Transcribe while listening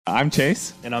I'm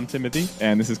Chase. And I'm Timothy.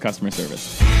 And this is Customer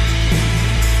Service. Good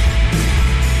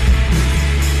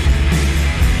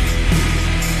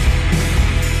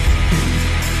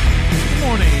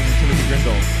morning, Timothy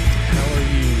Grindle. How are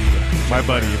you? My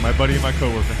buddy and my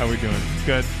coworker. How we doing?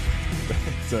 Good.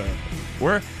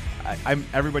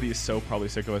 Everybody is so probably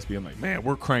sick of us being like, man,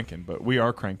 we're cranking, but we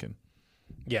are cranking.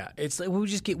 Yeah, it's like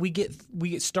we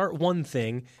get start one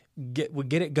thing, we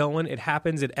get it going, it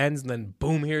happens, it ends, and then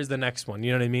boom, here's the next one.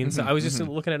 You know what I mean? So I was just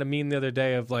looking at a meme the other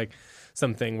day of like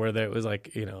something where there was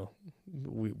like, you know,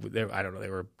 I don't know, they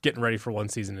were getting ready for one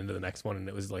season into the next one, and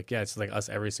it was like, yeah, it's like us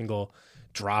every single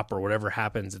drop or whatever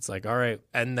happens, it's like, all right,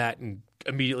 end that and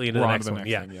immediately into the next one.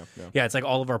 Yeah, it's like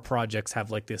all of our projects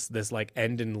have like this like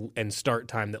end and start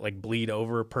time that like bleed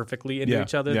over perfectly into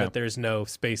each other. That there's no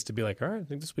space to be like, all right, I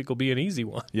think this week will be an easy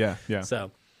one. Yeah.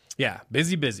 So, yeah,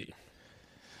 busy.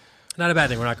 Not a bad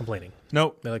thing. We're not complaining.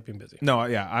 Nope. I like being busy. No,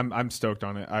 yeah, I'm stoked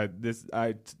on it.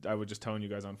 I was just telling you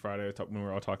guys on Friday when we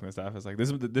were all talking to staff. I was like,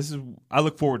 this is. I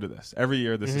look forward to this every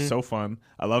year. This is so fun.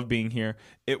 I love being here.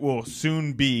 It will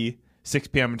soon be 6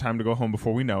 p.m. and time to go home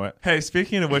before we know it. Hey,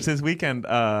 speaking of which, this weekend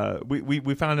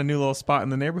we found a new little spot in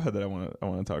the neighborhood that I want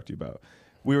to talk to you about.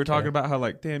 We were talking about how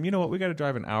like, damn, you know what? We got to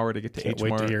drive an hour to get to H Mart.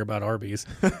 Can't wait to hear about Arby's.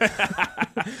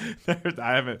 I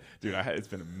haven't, dude. It's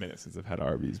been a minute since I've had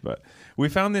Arby's, but we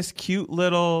found this cute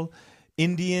little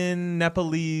Indian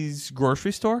Nepalese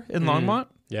grocery store in Longmont.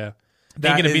 Yeah. Ain't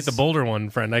going to beat the Boulder one,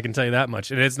 friend. I can tell you that much.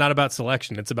 And it's not about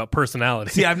selection. It's about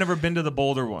personality. See, I've never been to the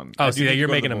Boulder one. Oh, see, you're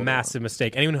making a massive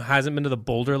mistake. Anyone who hasn't been to the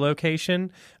Boulder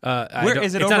location, where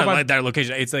is it? It's over not by that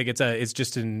location. It's like it's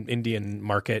just an Indian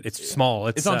market. It's small.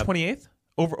 It's on 28th.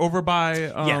 Over by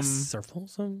yes, or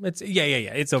Folsom. It's yeah.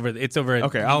 It's over.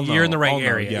 Okay, you're in the right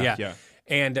area. Yeah.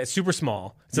 And it's super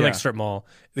small. It's like strip mall.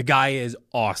 The guy is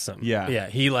awesome. Yeah.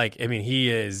 He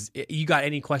is. You got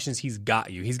any questions? He's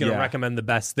got you. He's gonna recommend the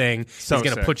best thing. He's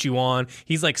gonna put you on.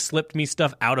 He's like slipped me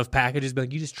stuff out of packages, but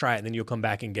like, you just try it, and then you'll come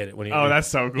back and get it when you. Oh, that's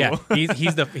so cool. Yeah,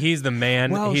 he's the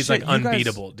man. Well, he's like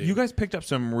unbeatable, dude. You guys picked up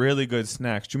some really good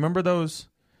snacks. Do you remember those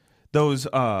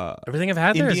everything I've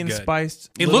had there Indian is good. Spiced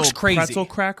it looks crazy pretzel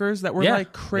crackers that were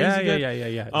like crazy good.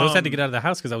 Yeah. Those had to get out of the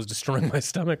house because I was destroying my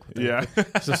stomach with them. Yeah.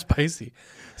 So spicy.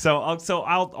 So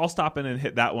I'll stop in and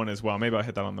hit that one as well. Maybe I'll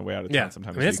hit that on the way out of town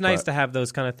sometime. I mean, it's nice to have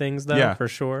those kind of things though, for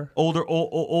sure.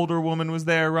 Older woman was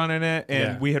there running it,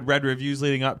 and we had read reviews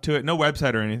leading up to it. No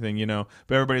website or anything,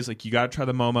 but everybody's like, you got to try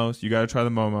the momos, you got to try the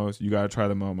momos, you got to try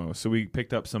the momos. So we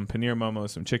picked up some paneer momos,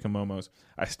 some chicken momos.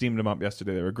 I steamed them up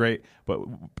yesterday. They were great, but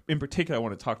in particular, I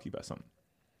want to talk to you about something.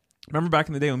 Remember back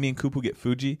in the day when me and Coop would get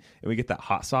Fuji and we get that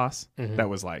hot sauce that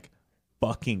was like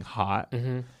fucking hot.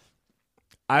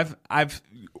 I've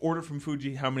ordered from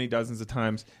Fuji how many dozens of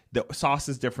times. The sauce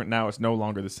is different now. It's no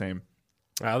longer the same.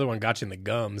 The other one got you in the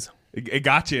gums. It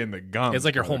got you in the gums. It's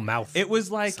like your whole mouth. It was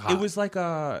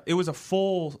a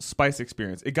full spice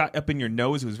experience. It got up in your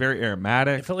nose. It was very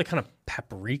aromatic. It felt like kind of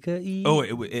paprika-y. Oh,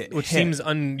 which seems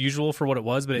unusual for what it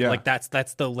was, but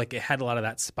that's the like it had a lot of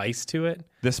that spice to it.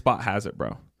 This spot has it,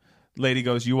 bro. Lady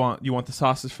goes, you want the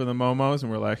sauces for the momos?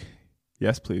 And we're like,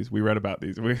 yes, please. We read about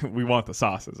these. We want the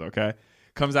sauces, okay?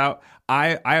 Comes out,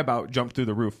 I about jumped through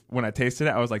the roof when I tasted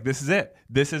it. I was like, "This is it.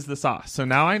 This is the sauce." So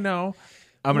now I know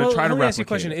I'm going to try to replicate. Let me ask you a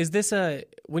question: is this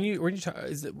when you talk?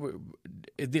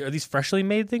 Are these freshly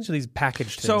made things or these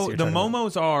packaged things? So the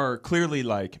momos are clearly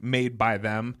like made by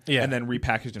them and then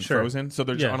repackaged and frozen. So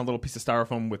they're just on a little piece of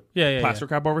styrofoam with plastic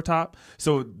wrap over top.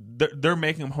 So they're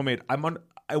making them homemade. I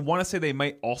want to say they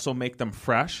might also make them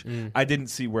fresh. I didn't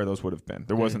see where those would have been.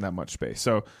 There wasn't that much space.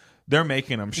 So. They're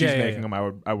making them. She's making them.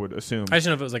 I would assume. I just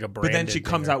know if it was like a brand. But then she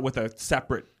comes out with a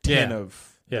separate tin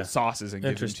of the sauces and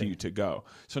gives them to you to go.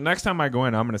 So next time I go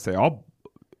in, I'm going to say,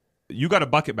 you got a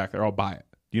bucket back there. I'll buy it.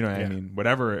 You know what I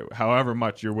mean? However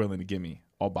much you're willing to give me,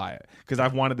 I'll buy it because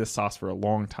I've wanted this sauce for a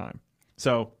long time.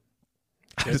 So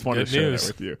I just wanted to share that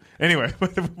with you. Anyway,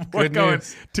 we're going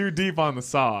too deep on the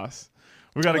sauce.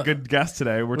 We got a good guest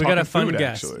today. We got a fun food,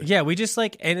 guest. Actually. Yeah, we just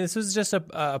and this was just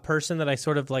a person that I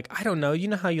sort of like, I don't know. You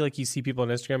know how you see people on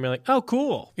Instagram, you're like, oh,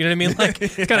 cool. You know what I mean? Like,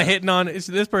 it's kind of hitting on,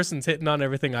 this person's hitting on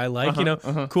everything I like,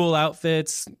 cool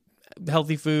outfits,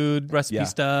 healthy food, recipe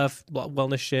stuff,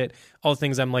 wellness shit, all the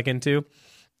things I'm like into.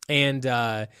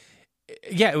 And,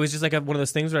 it was just like one of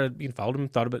those things where I followed him,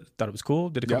 thought it was cool,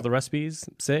 did a couple of the recipes,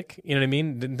 sick, you know what I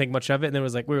mean? Didn't think much of it. And then it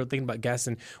was like, we were thinking about guests,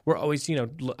 and we're always,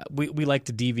 we like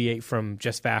to deviate from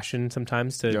just fashion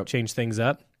sometimes to change things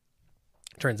up.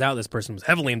 Turns out this person was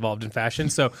heavily involved in fashion.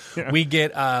 So we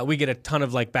get a ton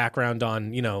of like background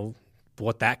on,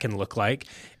 what that can look like.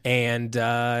 And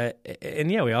yeah,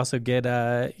 we also get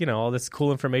all this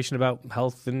cool information about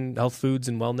health foods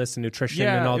and wellness and nutrition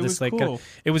and all this. Like, cool.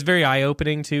 It was very eye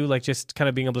opening too. Like, just kind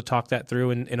of being able to talk that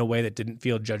through in a way that didn't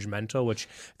feel judgmental. Which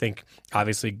I think,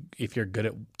 obviously, if you're good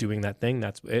at doing that thing,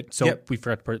 that's it. So we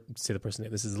forgot to say the person's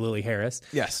name. This is Lily Harris.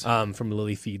 Yes. From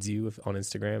Lily Feeds You on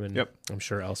Instagram, and I'm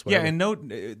sure elsewhere. Yeah, and no,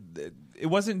 it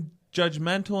wasn't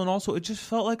judgmental, and also it just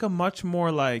felt like a much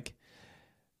more like.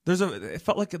 It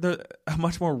felt like a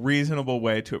much more reasonable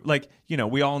way to, like,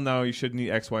 we all know you shouldn't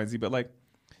eat X, Y, and Z, but like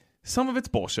some of it's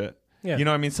bullshit. Yeah. You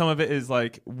know what I mean? Some of it is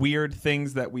like weird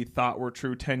things that we thought were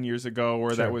true 10 years ago,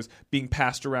 or that was being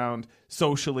passed around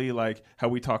socially, like how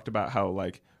we talked about how,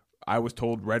 like, I was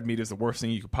told red meat is the worst thing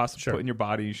you could possibly put in your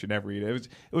body. You should never eat it.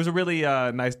 It was a really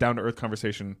nice, down-to-earth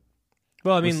conversation.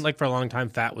 Well, I mean, like, for a long time,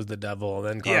 fat was the devil, and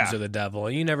then carbs are the devil.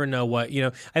 And you never know what,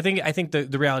 I think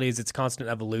the reality is it's constant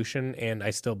evolution, and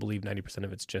I still believe 90%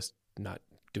 of it's just not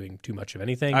doing too much of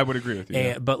anything. I would agree with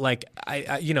you. But like,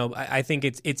 I think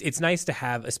it's nice to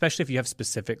have, especially if you have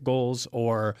specific goals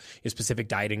or specific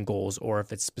dieting goals, or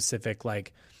if it's specific,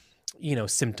 like,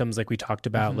 symptoms like we talked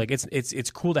about. Like,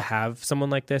 it's cool to have someone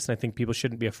like this, and I think people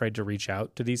shouldn't be afraid to reach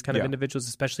out to these kind of individuals,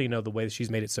 especially the way that she's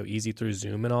made it so easy through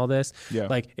Zoom and all this.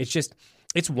 Like,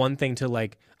 it's one thing to,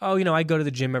 like, I go to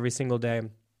the gym every single day,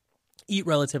 eat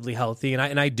relatively healthy,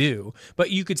 and I do, but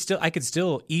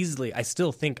I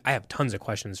still think I have tons of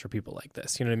questions for people like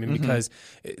this, you know what I mean? Because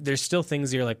there's still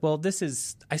things that you're like, well, I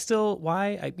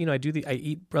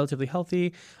eat relatively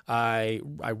healthy, I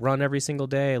run every single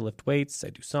day, I lift weights, I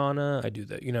do sauna, I do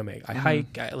I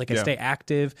hike, I stay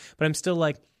active, but I'm still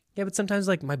like, yeah, but sometimes,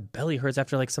 like, my belly hurts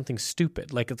after, like, something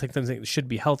stupid. Like, it's like something that should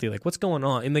be healthy. Like, what's going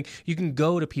on? And, like, you can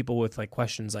go to people with, like,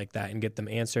 questions like that and get them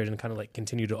answered and kind of, like,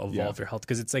 continue to evolve your health.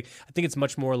 Because it's, like, I think it's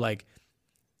much more, like,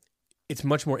 it's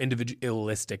much more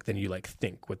individualistic than you, like,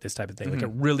 think with this type of thing. Like,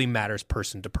 it really matters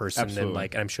person to person. Absolutely. And,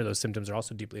 like, I'm sure those symptoms are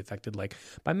also deeply affected, like,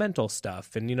 by mental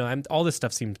stuff. And, all this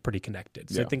stuff seems pretty connected.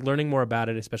 So I think learning more about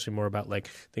it, especially more about, like,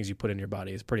 things you put in your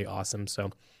body, is pretty awesome. So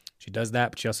she does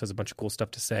that, but she also has a bunch of cool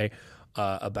stuff to say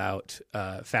about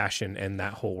fashion and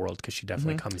that whole world, because she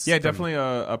definitely comes. Yeah, definitely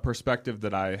a perspective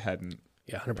that I hadn't.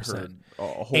 Yeah, 100%. A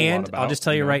whole and lot about, I'll just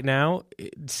tell you right now,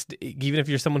 even if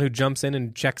you're someone who jumps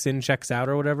in, checks out,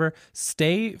 or whatever,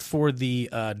 stay for the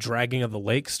dragging of the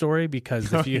lake story, because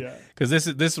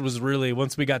this was really,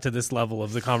 once we got to this level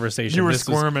of the conversation, you were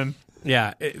squirming. So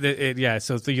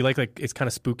you like it's kind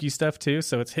of spooky stuff too.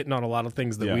 So it's hitting on a lot of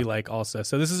things that we like also.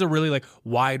 So this is a really, like,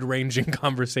 wide ranging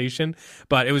conversation,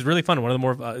 but it was really fun. One of the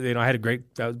more, I had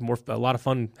a lot of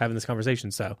fun having this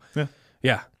conversation. So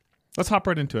yeah. Let's hop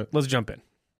right into it. Let's jump in.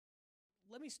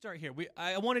 Let me start here.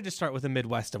 I wanted to start with the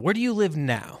Midwest stuff. Where do you live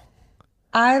now?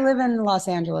 I live in Los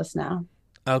Angeles now.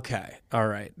 Okay. All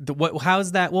right.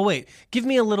 How's that? Well, wait. Give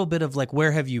me a little bit of, like,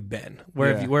 where have you been?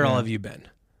 Where all have you been?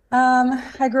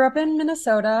 I grew up in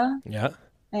Minnesota. Yeah.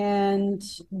 And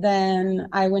then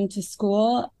I went to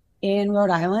school in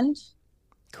Rhode Island.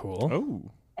 Cool.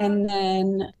 Oh. And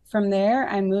then from there,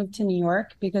 I moved to New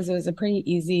York because it was a pretty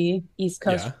easy East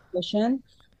Coast transition.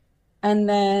 And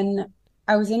then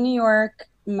I was in New York.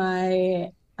 I'm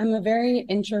a very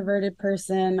introverted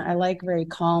person. I like very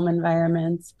calm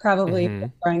environments,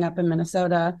 probably growing up in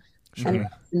Minnesota. Sure.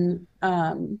 And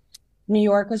New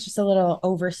York was just a little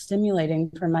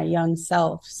overstimulating for my young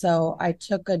self. So I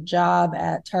took a job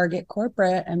at Target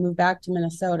Corporate and moved back to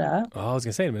Minnesota. Oh, I was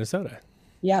going to say Minnesota.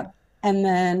 Yep. And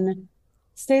then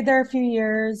stayed there a few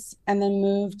years and then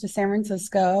moved to San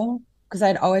Francisco because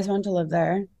I'd always wanted to live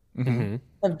there. Mm-hmm.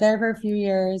 Lived there for a few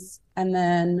years and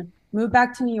then moved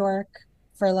back to New York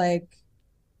for like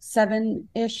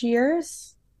 7-ish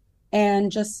years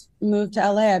and just moved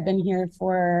to LA. I've been here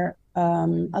for a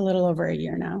little over a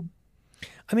year now.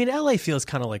 I mean, LA feels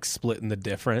kind of like splitting the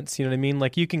difference. You know what I mean?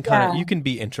 Like, you can you can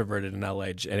be introverted in LA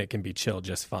and it can be chill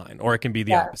just fine, or it can be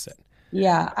the opposite.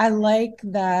 Yeah, I like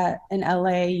that in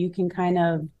LA you can kind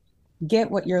of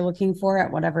get what you're looking for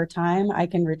at whatever time. I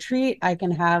can retreat. I can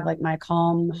have, like, my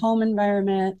calm home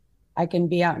environment. I can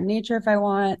be out in nature if I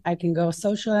want. I can go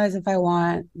socialize if I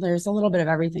want. There's a little bit of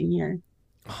everything here.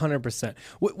 100%.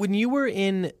 When you were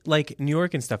in, like, New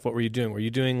York and stuff, what were you doing? Were you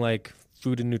doing, like,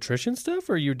 food and nutrition stuff,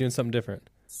 or you were doing something different?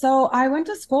 So I went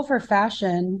to school for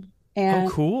fashion. And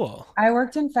cool. I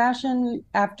worked in fashion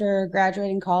after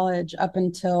graduating college up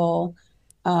until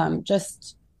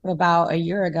just about a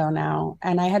year ago now.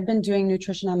 And I had been doing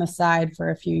nutrition on the side for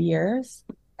a few years.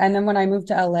 And then when I moved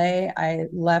to LA, I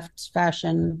left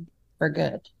fashion for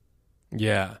good.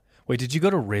 Yeah. Wait, did you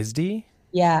go to RISD?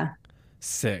 Yeah.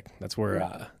 Sick. That's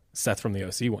where Seth from the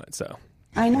OC went. So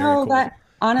I know cool.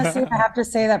 Honestly, I have to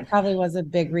say that probably was a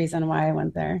big reason why I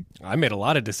went there. I made a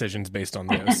lot of decisions based on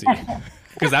the OC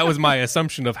because that was my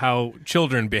assumption of how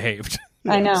children behaved.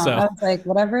 I know. So, I was like,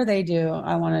 whatever they do,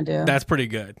 I want to do. That's pretty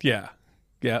good. Yeah.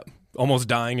 Yeah. Almost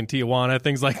dying in Tijuana,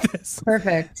 things like this.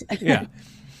 Perfect. Yeah.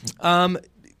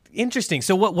 Interesting.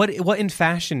 So what in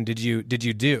fashion did you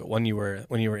do when you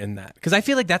were in that? Because I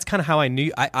feel like that's kind of how I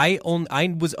knew. I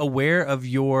was aware of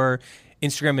your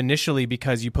Instagram initially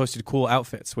because you posted cool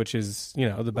outfits, which is,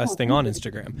 the best thing on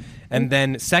Instagram. And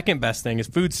then second best thing is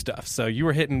food stuff. So you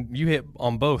hit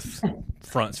on both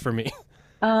fronts for me.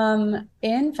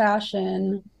 In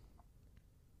fashion,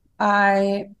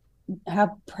 I have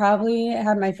probably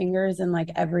had my fingers in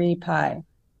like every pie.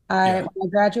 When I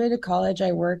graduated college,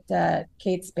 I worked at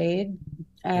Kate Spade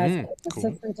as an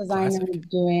assistant designer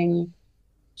doing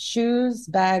shoes,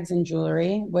 bags, and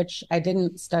jewelry, which I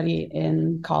didn't study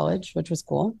in college, which was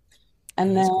cool.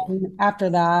 And then after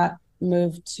that,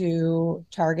 moved to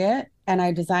Target and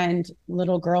I designed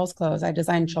little girls' clothes. I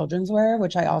designed children's wear,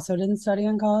 which I also didn't study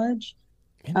in college.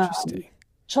 Interesting.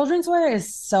 Children's wear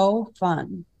is so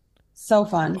fun. So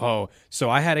fun. Oh, so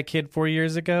I had a kid 4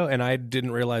 years ago and I didn't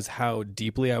realize how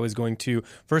deeply I was going to.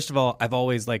 First of all, I've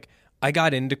always I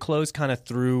got into clothes kind of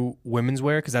through women's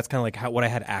wear because that's kind of like what I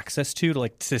had access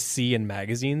to see in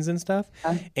magazines and stuff.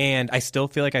 And I still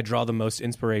feel like I draw the most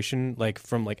inspiration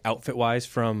from outfit wise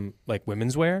from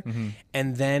women's wear. Mm-hmm.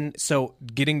 And then so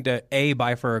getting to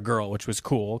buy for a girl, which was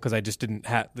cool because I just didn't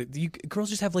have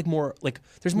girls just have more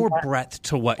there's more breadth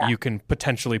to what you can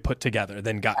potentially put together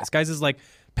than guys. Guys is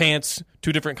pants,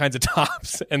 2 different kinds of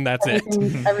tops, and that's it.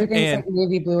 Everything's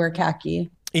navy blue or khaki.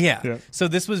 Yeah. So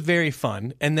this was very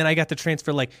fun. And then I got to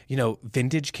transfer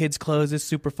vintage kids clothes is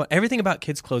super fun. Everything about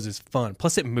kids clothes is fun.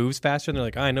 Plus it moves faster. And they're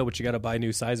like, I know, but you got to buy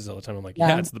new sizes all the time. I'm like,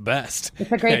 yeah, it's the best.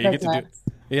 It's a great business.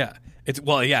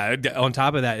 On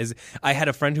top of that is I had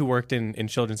a friend who worked in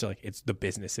children's. So the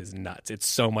business is nuts. It's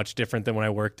so much different than when I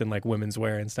worked in women's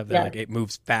wear and stuff. They're it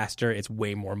moves faster. It's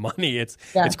way more money. It's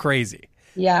crazy.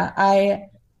 Yeah.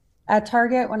 At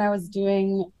Target, when I was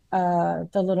doing the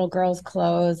little girls'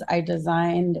 clothes, I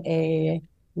designed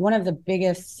one of the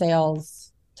biggest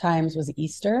sales times was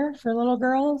Easter for little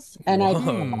girls. And I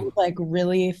did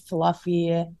really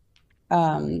fluffy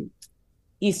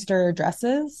Easter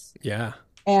dresses. Yeah.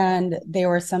 And they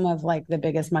were some of the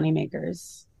biggest money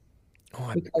makers.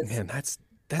 Oh man, that's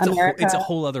it's a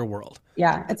whole other world.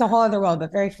 Yeah, it's a whole other world,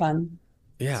 but very fun.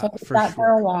 Yeah, so I did that for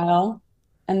a while.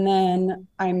 And then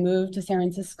I moved to San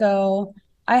Francisco.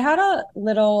 I had a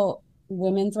little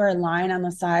women's wear line on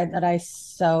the side that I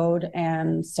sewed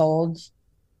and sold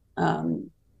in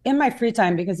my free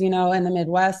time because, in the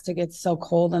Midwest, it gets so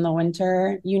cold in the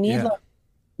winter. You need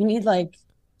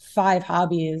 5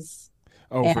 hobbies.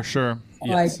 Oh, for sure.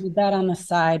 So I did that on the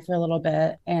side for a little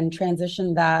bit and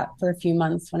transitioned that for a few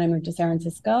months when I moved to San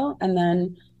Francisco. And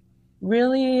then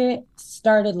really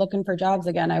started looking for jobs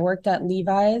again. I worked at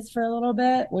Levi's for a little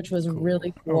bit, which was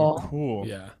really cool. Oh, cool.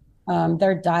 Yeah.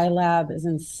 Their dye lab is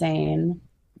insane.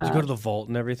 Did you go to the vault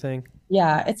and everything?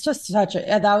 Yeah, it's just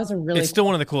that was a really. It's still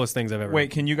one of the coolest things I've ever.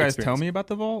 Wait, can you guys tell me about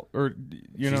the vault, or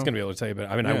She's gonna be able to tell you, but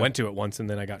I went to it once and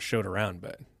then I got showed around,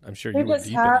 but I'm sure you would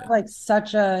deep have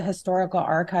such a historical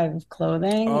archive of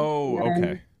clothing. Oh,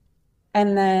 okay.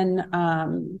 And then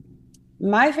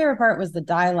my favorite part was the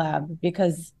dye lab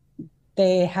because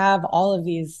they have all of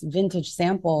these vintage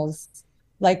samples.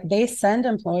 They send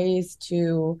employees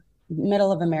to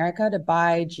middle of America to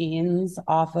buy jeans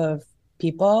off of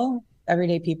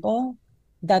everyday people,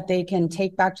 that they can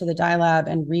take back to the dye lab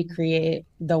and recreate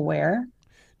the wear.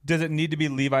 Does it need to be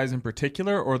Levi's in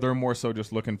particular, or they're more so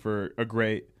just looking for a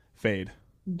great fade?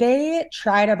 They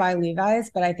try to buy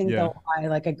Levi's, but I think they'll buy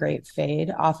a great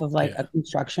fade off of a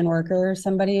construction worker or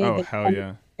somebody. Oh, hell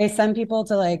yeah. They send people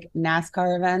to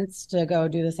NASCAR events to go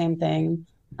do the same thing.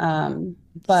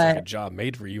 But it's a job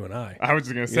made for you and I. I was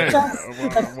just gonna say,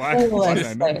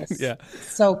 yeah,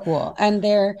 so cool. And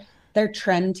their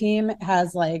trend team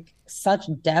has such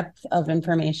depth of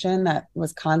information that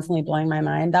was constantly blowing my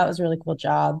mind. That was a really cool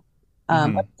job. But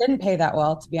it didn't pay that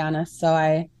well, to be honest.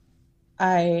 So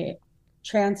I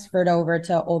transferred over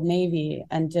to Old Navy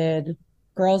and did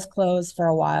girls' clothes for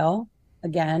a while.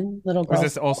 Again, little girls.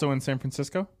 Was this also in San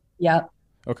Francisco? Yep.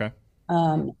 Okay.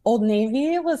 Old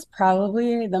Navy was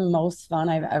probably the most fun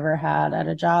I've ever had at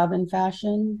a job in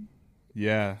fashion.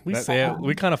 Yeah, we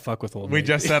kind of fuck with Old Navy. We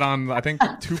just said on, I think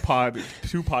two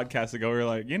podcasts ago, we were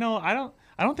like,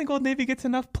 I don't think Old Navy gets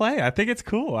enough play. I think it's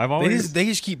cool. They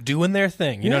just keep doing their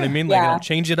thing. You know what I mean? They don't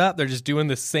change it up. They're just doing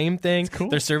the same thing. It's cool.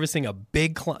 They're servicing a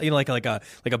big, like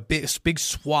a big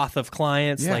swath of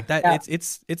clients like that. Yeah.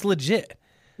 It's legit.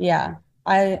 Yeah.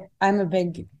 I'm a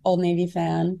big Old Navy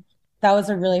fan. That was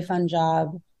a really fun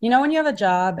job. You know, when you have a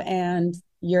job and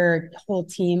your whole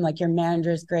team, like your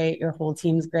manager's great, your whole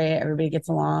team's great, everybody gets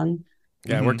along.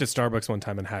 Yeah, I worked at Starbucks one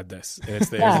time and had this. And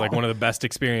it Yeah. was like one of the best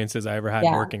experiences I ever had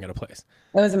Yeah. working at a place.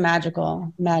 It was a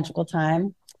magical, magical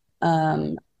time.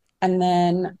 Um, and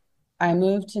then I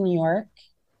moved to New York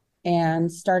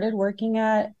and started working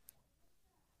at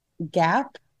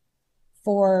Gap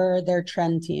for their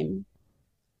trend team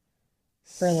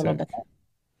for a little Sick. bit.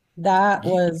 That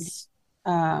was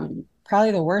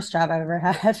probably the worst job I've ever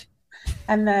had.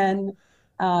 And then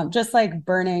just like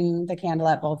burning the candle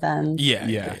at both ends.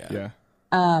 Yeah.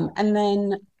 And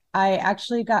then I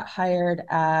actually got hired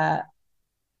at,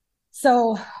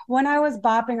 so when I was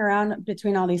bopping around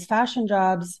between all these fashion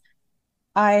jobs,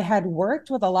 I had worked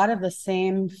with a lot of the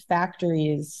same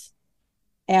factories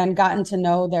and gotten to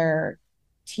know their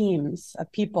teams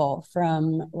of people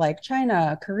from like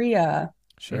China, Korea,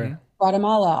 Sure.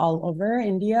 Guatemala, all over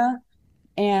India.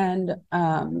 And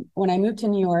when I moved to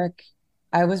New York,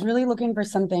 I was really looking for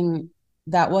something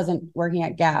that wasn't working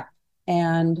at Gap.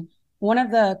 And one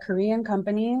of the Korean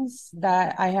companies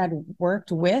that I had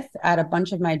worked with at a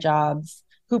bunch of my jobs,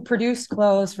 who produced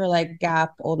clothes for like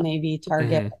Gap, Old Navy,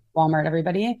 Target, Walmart,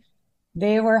 everybody,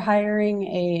 they were hiring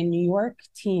a New York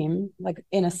team, like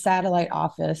in a satellite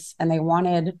office, and they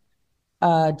wanted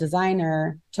a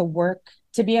designer to work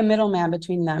to be a middleman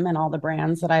between them and all the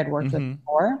brands that I had worked with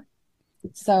before.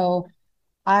 So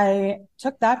I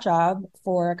took that job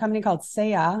for a company called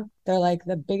Seiya. They're like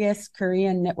the biggest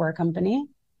Korean knitwear company.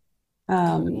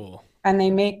 Cool. And they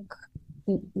make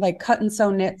like cut and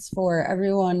sew knits for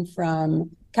everyone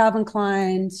from Calvin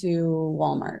Klein to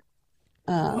Walmart.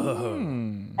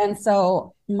 And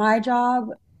so my job,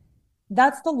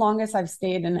 that's the longest I've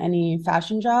stayed in any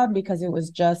fashion job because it was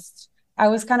just, I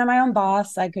was kind of my own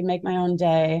boss. I could make my own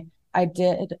day. I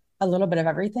did a little bit of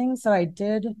everything. So I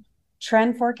did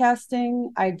trend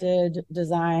forecasting, I did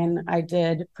design, I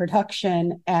did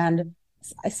production, and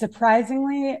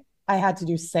surprisingly, I had to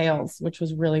do sales, which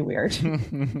was really weird.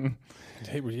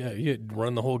 Hey, yeah, you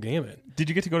run the whole gamut. Did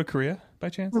you get to go to Korea by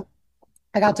chance?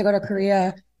 I got to go to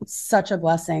Korea. Such a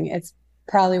blessing. It's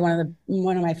probably one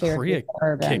of my favorite.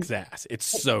 Korea kicks ass. It's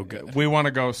so good. We want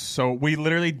to go. So we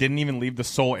literally didn't even leave the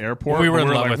Seoul airport. We were in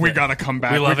love like, with we it. gotta come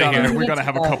back. We love it here. We gotta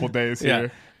have a couple days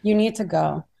here. You need to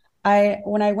go.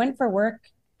 When I went for work,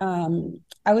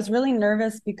 I was really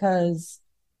nervous because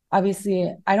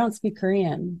obviously I don't speak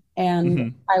Korean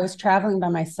and I was traveling by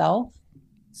myself.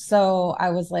 So I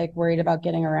was like worried about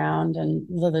getting around and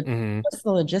just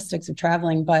the logistics of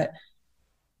traveling. But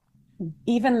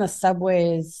even the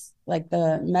subways, like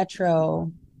the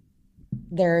metro,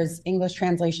 there's English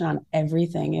translation on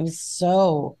everything. It was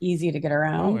so easy to get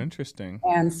around. Oh, interesting.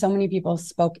 And so many people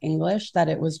spoke English that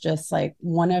it was just like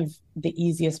one of the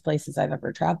easiest places I've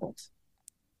ever traveled.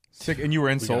 Sick. And you were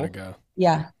in Seoul? Go.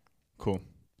 Yeah. Cool.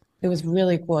 It was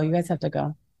really cool. You guys have to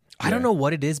go. I don't know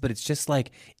what it is, but it's just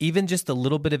like even just a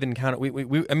little bit of encounter.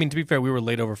 I mean, to be fair, we were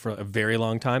laid over for a very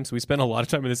long time, so we spent a lot of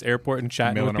time in this airport and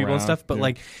chatting with people and stuff. But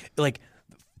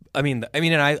I mean,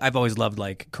 and I've always loved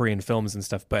like Korean films and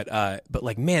stuff, but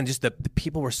like, man, just the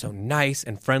people were so nice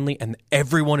and friendly, and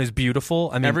everyone is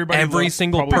beautiful. I mean, every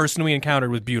single person we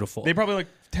encountered was beautiful. They probably like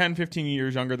 10, 15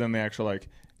 years younger than the actual like.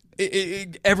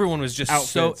 Everyone was just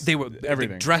outfits, they were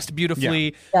everything dressed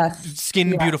beautifully,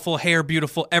 skin beautiful, hair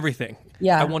beautiful, everything.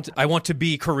 Yeah, I want to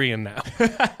be Korean now.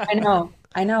 I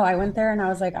know. I went there and I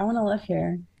was like, I want to live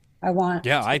here. We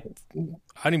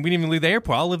didn't even leave the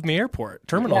airport. I'll live in the airport,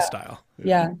 terminal style.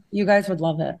 Yeah, you guys would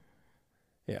love it.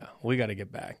 Yeah, we got to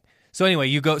get back. So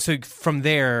anyway, from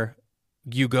there,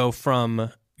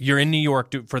 you're in New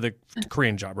York for the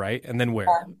Korean job, right? And then where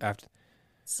after?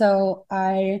 So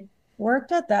I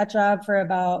worked at that job for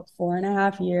about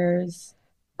 4.5 years.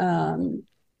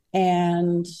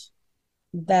 And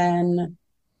then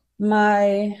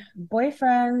my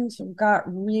boyfriend got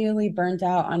really burnt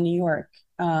out on New York.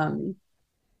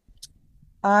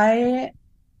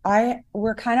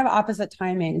 We're kind of opposite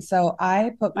timing. So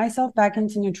I put myself back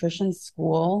into nutrition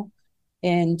school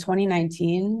in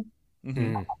 2019.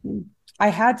 I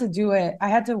had to do it. I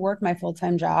had to work my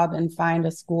full-time job and find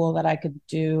a school that I could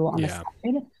do on the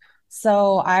side.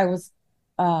 So I was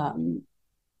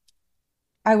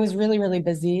really, really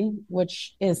busy,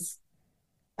 which is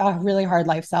a really hard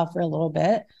lifestyle for a little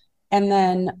bit. And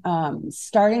then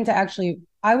starting to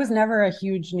I was never a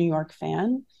huge New York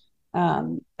fan.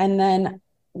 And then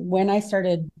when I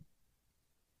started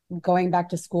going back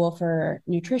to school for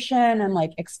nutrition and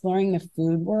like exploring the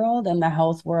food world and the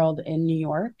health world in New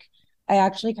York, I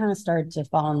actually kind of started to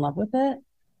fall in love with it.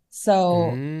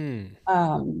 So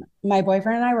my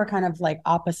boyfriend and I were kind of like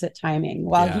opposite timing.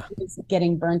 While he was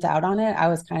getting burnt out on it, I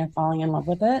was kind of falling in love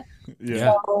with it.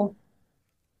 Yeah. So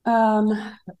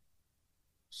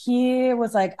he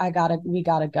was like, we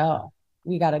gotta go.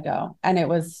 We gotta go. And it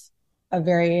was a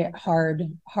very hard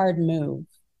move.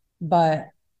 But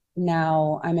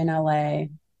now I'm in LA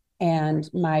and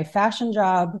my fashion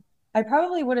job, I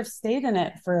probably would have stayed in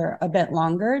it for a bit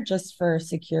longer just for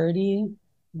security.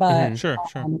 But Sure.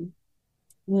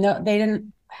 no, they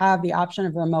didn't have the option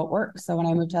of remote work. So when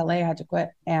I moved to LA, I had to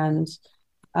quit and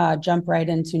jump right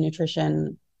into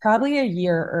nutrition probably a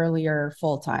year earlier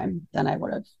full time than I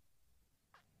would have.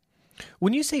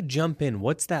 When you say jump in,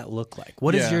 what's that look like?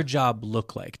 What does your job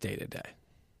look like day to day?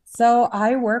 So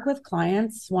I work with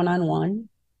clients one-on-one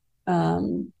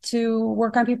to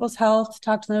work on people's health,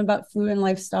 talk to them about food and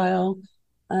lifestyle.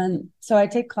 So I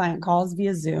take client calls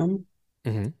via Zoom.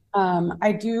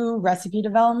 I do recipe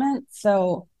development.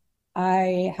 So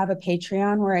I have a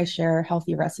Patreon where I share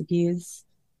healthy recipes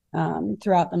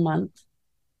throughout the month.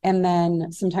 And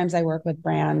then sometimes I work with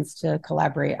brands to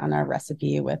collaborate on a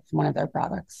recipe with one of their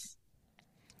products.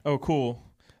 Oh, cool.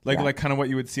 Like kind of what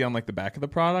you would see on like the back of the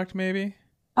product, maybe?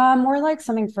 More like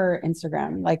something for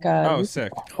Instagram, like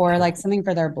sick. or like something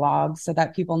for their blog so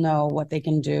that people know what they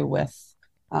can do with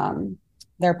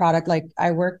their product. Like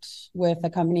I worked with a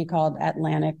company called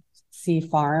Atlantic Sea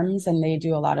Farms and they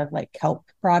do a lot of like kelp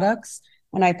products.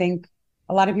 And I think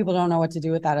a lot of people don't know what to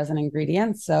do with that as an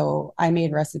ingredient. So I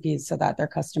made recipes so that their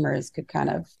customers could kind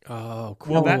of. Oh,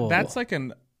 cool. Well, that's like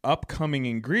an upcoming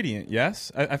ingredient.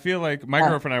 Yes. I feel like my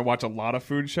girlfriend and I watch a lot of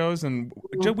food shows and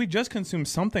we just consumed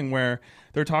something where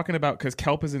they're talking about, because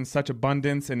kelp is in such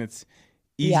abundance and it's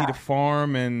easy to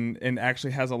farm and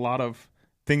actually has a lot of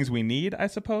things we need, I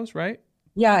suppose, right?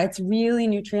 Yeah, it's really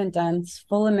nutrient dense,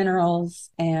 full of minerals,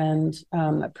 and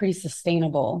pretty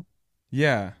sustainable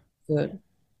food.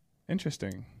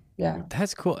 Interesting. Yeah.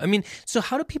 That's cool. I mean, so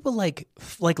how do people like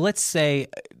let's say,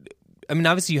 I mean,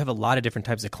 obviously you have a lot of different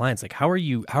types of clients. Like, how are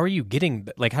you getting,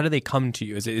 like, how do they come to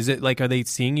you? Is it like, are they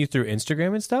seeing you through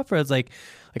Instagram and stuff? Or it's like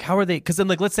how are they, because then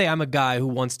like, let's say I'm a guy who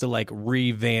wants to like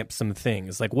revamp some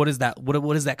things. Like, what does that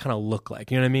kind of look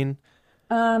like? You know what I mean?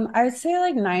 I would say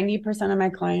like 90% of my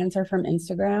clients are from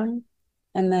Instagram.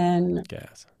 And then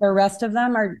the rest of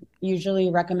them are usually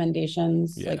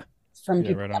recommendations like from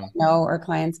people that I know or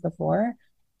clients before.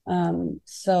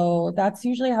 So that's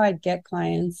usually how I get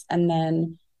clients. And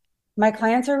then my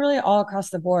clients are really all across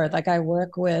the board. Like I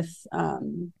work with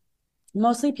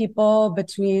mostly people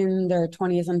between their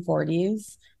 20s and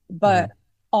 40s, but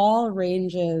all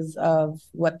ranges of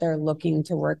what they're looking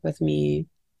to work with me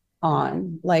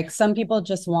on. Like some people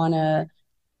just want to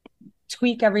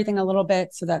tweak everything a little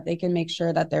bit so that they can make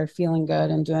sure that they're feeling good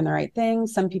and doing the right thing.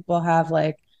 Some people have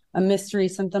like a mystery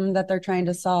symptom that they're trying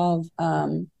to solve.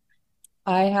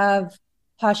 I have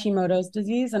Hashimoto's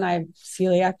disease and I have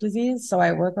celiac disease. So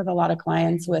I work with a lot of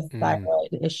clients with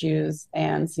thyroid issues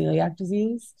and celiac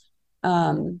disease.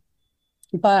 But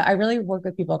I really work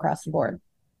with people across the board.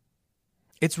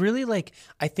 It's really like,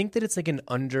 I think that it's like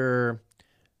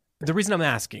the reason I'm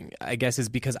asking, I guess, is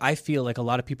because I feel like a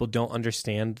lot of people don't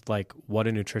understand like what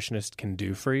a nutritionist can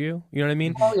do for you. You know what I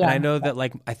mean? Oh, yeah. And I know that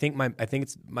like I think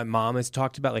it's my mom has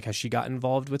talked about like how she got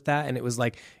involved with that, and it was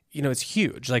like, you know, it's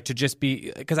huge. Like to just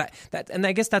be, because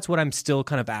I guess that's what I'm still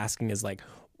kind of asking is like,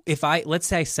 if let's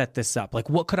say I set this up, like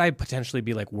what could I potentially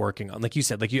be like working on? Like you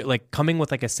said, like you like coming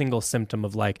with like a single symptom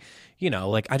of like, you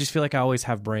know, like I just feel like I always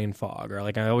have brain fog, or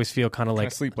like I always feel kind of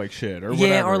like sleep like shit, or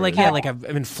whatever. Or like like I'm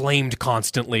inflamed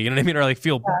constantly, you know what I mean, or like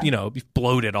feel you know,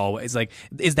 bloated always. Like,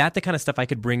 is that the kind of stuff I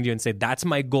could bring to you and say that's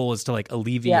my goal, is to like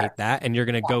alleviate that, and you're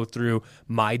gonna go through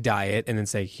my diet and then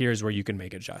say here's where you can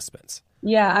make adjustments?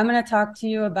 Yeah, I'm going to talk to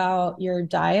you about your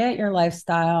diet, your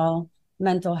lifestyle,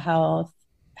 mental health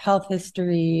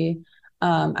history.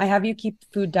 I have you keep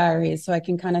food diaries so I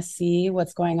can kind of see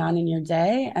what's going on in your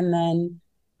day. And then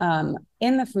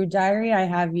in the food diary, I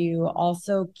have you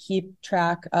also keep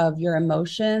track of your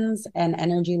emotions and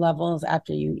energy levels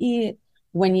after you eat,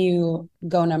 when you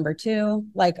go number 2.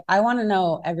 Like, I want to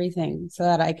know everything so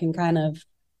that I can kind of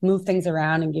move things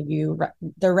around and give you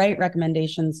the right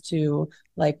recommendations to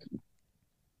like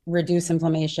reduce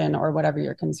inflammation or whatever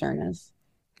your concern is.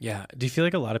 Yeah. Do you feel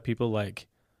like a lot of people like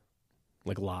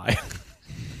lie?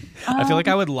 I feel like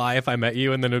I would lie if I met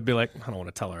you, and then it would be like, I don't want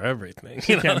to tell her everything.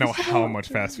 You can't know how much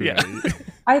fast food I eat.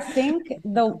 I think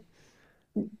the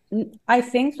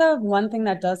one thing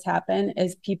that does happen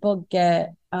is people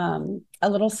get a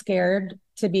little scared,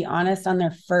 to be honest, on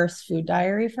their first food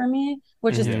diary for me,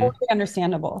 which is totally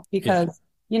understandable because,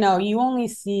 you know, you only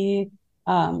see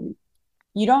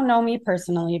you don't know me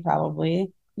personally,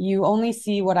 probably. You only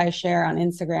see what I share on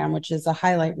Instagram, which is a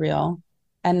highlight reel.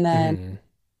 And then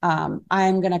I'm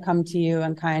going to come to you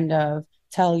and kind of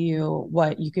tell you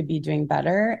what you could be doing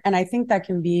better. And I think that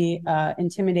can be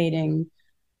intimidating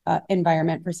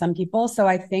environment for some people. So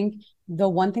I think the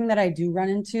one thing that I do run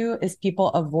into is people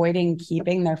avoiding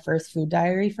keeping their first food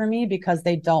diary for me because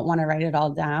they don't want to write it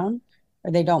all down,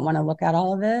 or they don't want to look at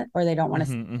all of it, or they don't want to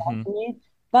see it all to me.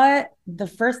 But the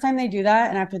first time they do that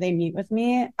and after they meet with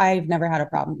me, I've never had a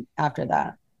problem after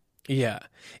that. Yeah.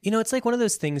 It's like one of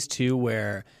those things too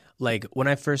where like when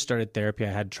I first started therapy, I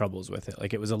had troubles with it.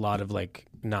 Like it was a lot of like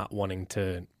not wanting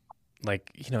to like,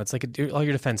 it's like all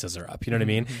your defenses are up, you know what I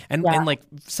mean? And like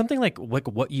something like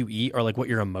what you eat or like what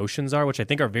your emotions are, which I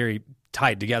think are very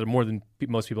tied together more than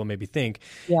most people maybe think.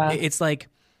 Yeah. It's like,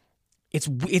 it's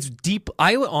deep.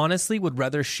 I honestly would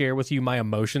rather share with you my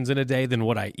emotions in a day than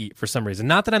what I eat for some reason.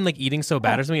 Not that I'm like eating so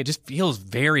bad or something. It just feels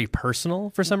very personal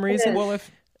for some reason. Well,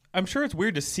 I'm sure it's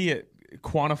weird to see it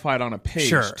quantified on a page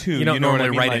too. You don't normally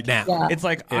write it down. Yeah. It's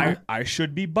like I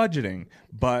should be budgeting,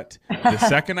 but the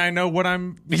second I know what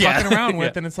I'm fucking around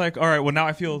with, and it's like, all right, well now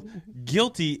I feel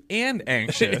guilty and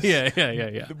anxious. With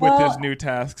this new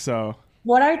task. So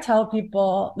what I tell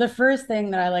people, the first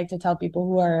thing that I like to tell people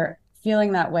who are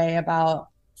feeling that way about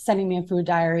sending me a food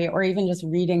diary or even just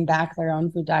reading back their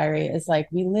own food diary is like,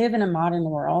 we live in a modern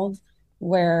world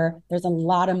where there's a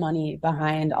lot of money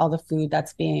behind all the food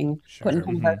that's being put in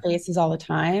front of our faces all the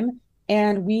time.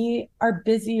 And we are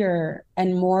busier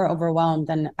and more overwhelmed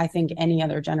than I think any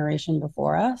other generation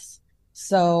before us.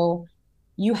 So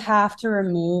you have to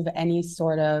remove any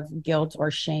sort of guilt or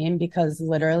shame because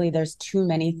literally there's too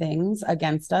many things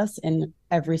against us in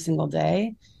every single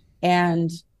day. And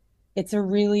it's a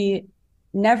really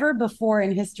never before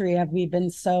in history have we been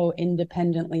so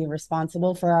independently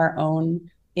responsible for our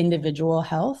own individual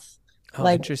health.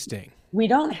 Interesting. We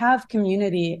don't have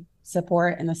community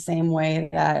support in the same way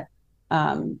that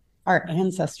our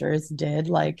ancestors did.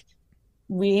 Like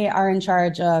we are in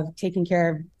charge of taking care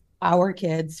of our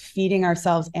kids, feeding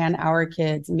ourselves and our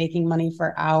kids, making money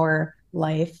for our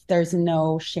life. There's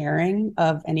no sharing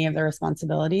of any of the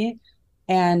responsibility.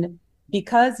 And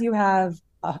because you have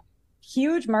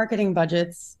huge marketing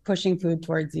budgets pushing food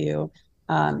towards you,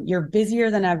 you're busier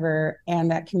than ever,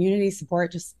 and that community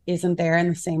support just isn't there in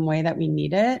the same way that we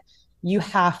need it. You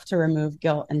have to remove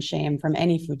guilt and shame from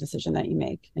any food decision that you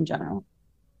make in general.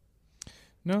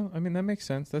 No, I mean, that makes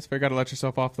sense. That's fair. Got to let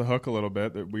yourself off the hook a little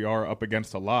bit. That we are up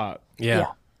against a lot.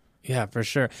 Yeah, for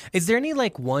sure. Is there any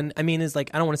like one, I mean, is like,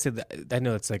 I don't want to say that, I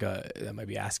know it's like that might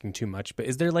be asking too much, but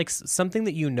is there like something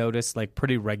that you notice like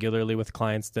pretty regularly with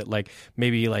clients that like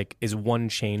maybe like is one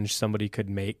change somebody could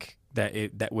make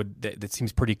that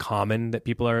seems pretty common that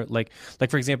people are like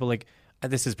for example, like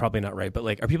this is probably not right, but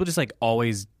like are people just like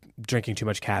always drinking too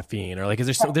much caffeine or like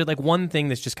is there like one thing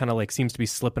that's just kind of like seems to be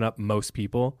slipping up most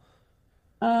people?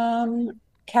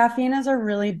 Caffeine is a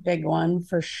really big one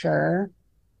for sure.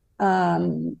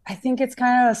 I think it's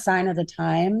kind of a sign of the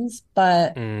times,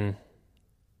 but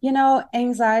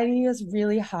anxiety is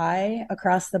really high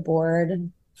across the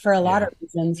board for a lot of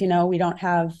reasons.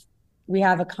 We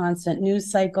have a constant news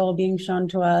cycle being shown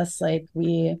to us. Like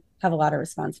we have a lot of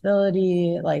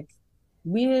responsibility. Like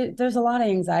there's a lot of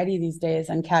anxiety these days,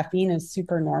 and caffeine is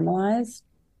super normalized.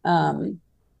 And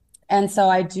so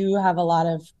I do have a lot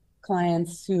of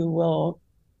clients who will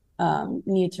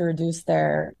need to reduce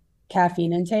their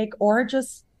caffeine intake, or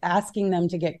just asking them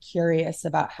to get curious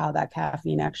about how that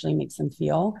caffeine actually makes them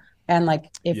feel. And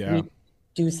like, if we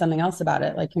do something else about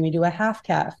it, like, can we do a half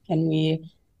calf? Can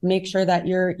we make sure that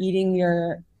you're eating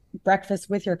your breakfast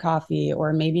with your coffee,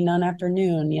 or maybe none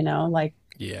afternoon, like,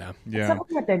 yeah. It's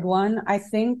definitely a big one. I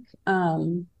think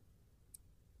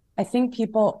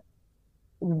people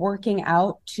working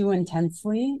out too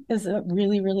intensely is a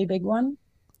really, really big one.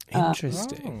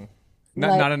 Interesting.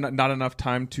 Not enough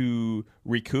time to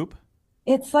recoup.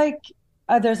 It's like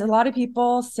there's a lot of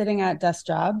people sitting at desk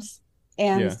jobs,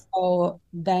 and so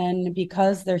then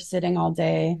because they're sitting all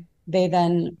day, they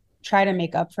then try to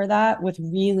make up for that with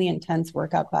really intense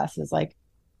workout classes like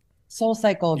Soul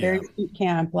Cycle, Very Boot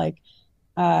Camp, like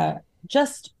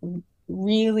just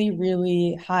really,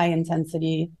 really high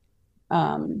intensity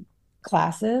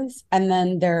classes, and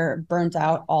then they're burnt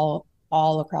out all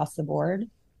across the board.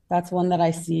 That's one that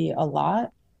I see a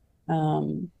lot.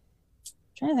 Trying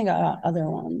to think about other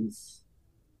ones.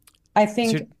 I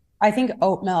think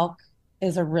oat milk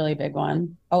is a really big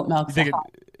one. Oat milk's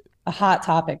a hot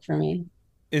topic for me.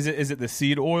 Is it the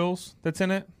seed oils that's in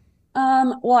it?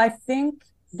 Well, I think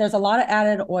there's a lot of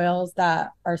added oils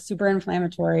that are super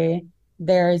inflammatory.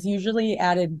 There's usually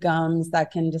added gums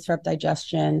that can disrupt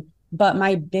digestion. But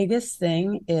my biggest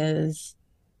thing is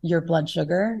your blood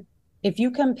sugar. If you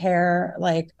compare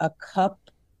like a cup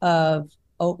of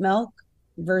oat milk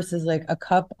versus like a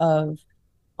cup of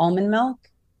almond milk,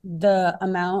 the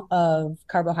amount of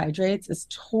carbohydrates is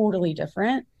totally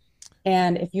different.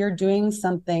 And if you're doing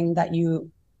something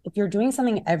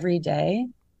every day,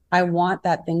 I want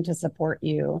that thing to support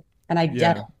you. And I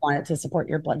definitely want it to support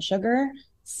your blood sugar.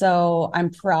 So I'm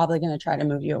probably going to try to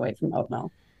move you away from oat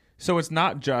milk. So it's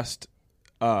not just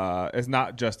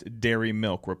dairy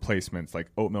milk replacements like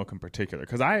oat milk in particular.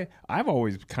 Because I've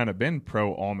always kind of been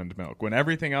pro almond milk. When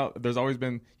everything else, there's always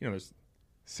been, there's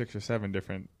 6 or 7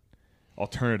 different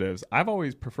alternatives. I've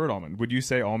always preferred almond. Would you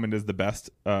say almond is the best?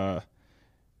 Yeah,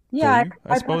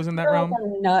 I suppose in that realm, like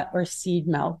a nut or seed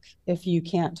milk if you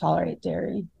can't tolerate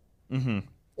dairy. Mm-hmm.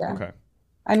 Yeah. Okay.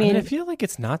 I mean, I feel like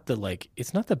it's not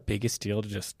the biggest deal to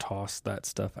just toss that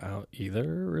stuff out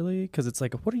either, really, because it's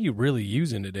like, what are you really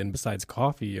using it in besides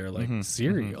coffee or like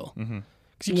cereal?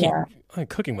 Because you can't.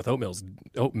 Cooking with oat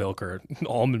milk or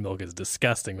almond milk is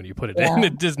disgusting when you put it in.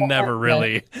 It just never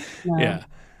really.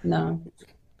 No.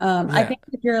 I think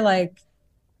if you're like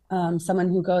someone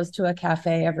who goes to a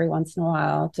cafe every once in a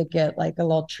while to get like a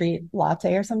little treat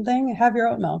latte or something, have your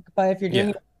oat milk. But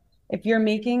if you're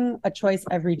making a choice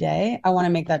every day, I want to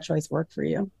make that choice work for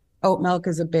you. Oat milk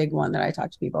is a big one that I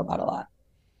talk to people about a lot.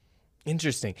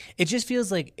 Interesting. It just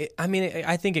feels like,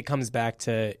 I think it comes back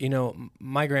to,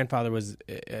 my grandfather was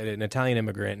an Italian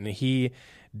immigrant, and he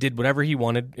did whatever he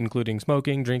wanted, including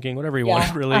smoking, drinking, whatever he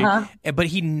wanted, really. But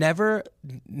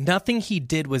nothing he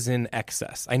did was in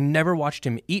excess. I never watched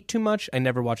him eat too much. I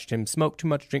never watched him smoke too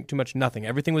much, drink too much, nothing.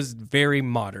 Everything was very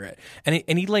moderate. And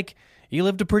he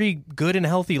lived a pretty good and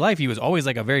healthy life. He was always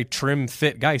like a very trim,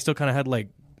 fit guy. He still kind of had like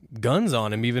guns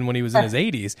on him even when he was in his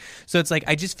 80s. So it's like,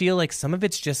 I just feel like some of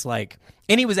it's just like,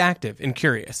 and he was active and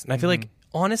curious. And I feel like,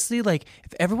 honestly, like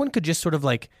if everyone could just sort of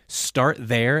like start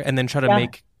there and then try to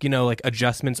make, like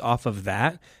adjustments off of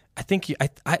that. I think I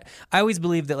always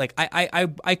believe that like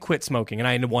I quit smoking, and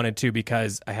I wanted to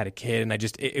because I had a kid, and I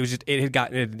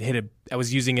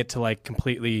was using it to like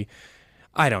completely,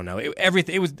 I don't know.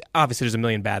 It was obviously there's a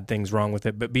million bad things wrong with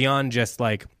it, but beyond just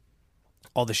like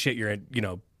all the shit you're,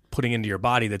 putting into your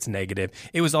body that's negative,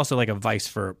 it was also like a vice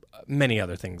for many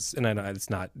other things. And I know it's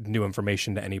not new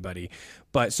information to anybody,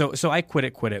 but so I quit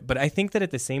it. But I think that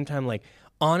at the same time, like,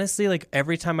 honestly, like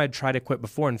every time I'd try to quit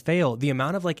before and fail, the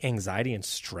amount of like anxiety and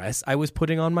stress I was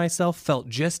putting on myself felt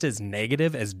just as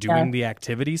negative as doing the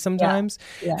activity sometimes.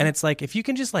 And it's like, if you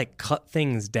can just like cut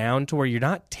things down to where you're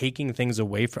not taking things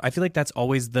away from, I feel like that's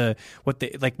always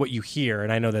what you hear.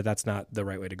 And I know that that's not the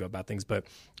right way to go about things, but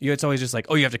it's always just like,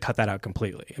 oh, you have to cut that out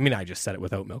completely. I mean, I just said it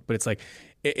with oat milk, but it's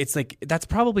like that's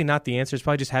probably not the answer. It's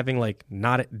probably just having like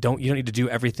you don't need to do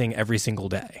everything every single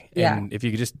day. And if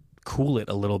you could just cool it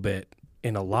a little bit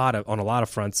on a lot of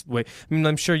fronts. I mean,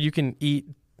 I'm sure you can eat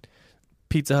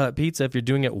Pizza Hut pizza if you're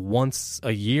doing it once a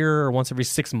year or once every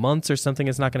 6 months or something.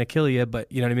 It's not going to kill you,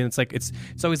 but you know what I mean? It's like it's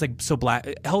always like so black.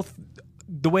 Health,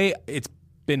 the way it's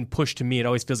been pushed to me, it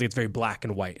always feels like it's very black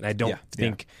and white, and I don't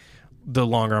think the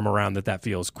longer I'm around that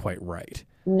feels quite right.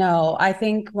 No, I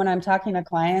think when I'm talking to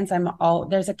clients,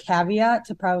 there's a caveat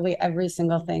to probably every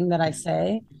single thing that I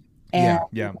say.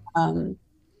 And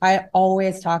I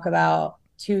always talk about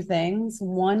 2 things.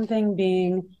 One thing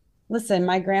being, listen,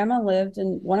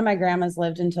 one of my grandmas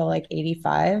lived until like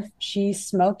 85. She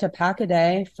smoked a pack a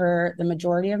day for the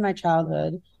majority of my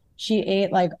childhood. She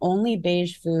ate like only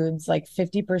beige foods, like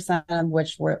 50% of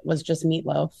which was just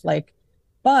meatloaf.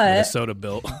 But Minnesota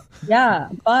built.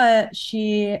 But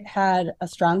she had a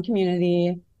strong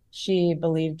community. She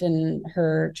believed in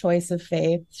her choice of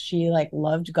faith. She like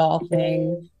loved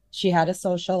golfing. She had a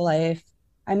social life.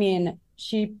 I mean,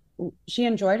 she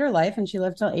enjoyed her life, and she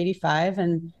lived till 85,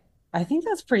 and I think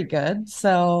that's pretty good.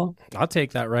 So I'll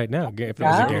take that right now if it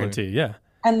was a guarantee. Yeah.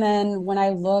 And then when I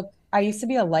used to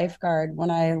be a lifeguard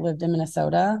when I lived in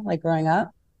Minnesota, like growing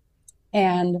up.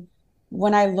 And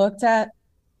when I looked at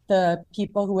the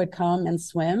people who would come and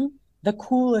swim, the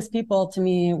coolest people to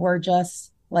me were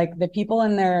just like the people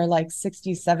in their like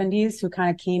 60s, 70s who kind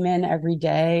of came in every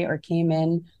day or came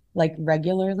in like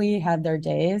regularly, had their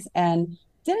days, and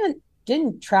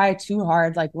didn't try too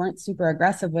hard, like weren't super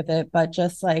aggressive with it, but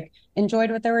just like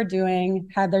enjoyed what they were doing,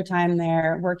 had their time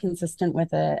there, were consistent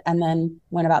with it, and then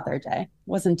went about their day.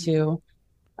 Wasn't too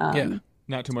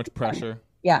not too much pressure.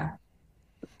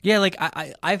 Like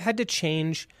I've had to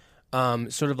change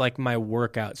sort of like my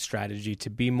workout strategy to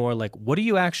be more like, what do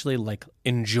you actually like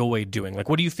enjoy doing? Like,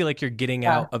 what do you feel like you're getting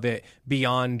out of it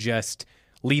beyond just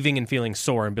leaving and feeling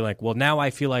sore and be like, well, now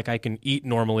I feel like I can eat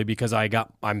normally because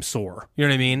I'm sore. You know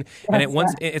what I mean?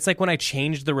 And it's like when I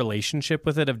changed the relationship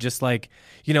with it of just like,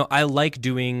 I like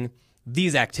doing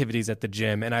these activities at the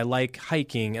gym, and I like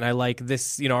hiking, and I like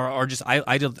this, or just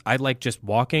I like just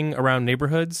walking around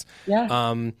neighborhoods.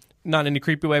 Yeah. Not in a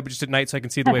creepy way, but just at night so I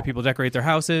can see the way people decorate their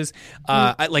houses.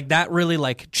 I like that really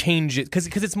like change it because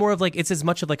it's more of like it's as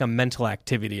much of like a mental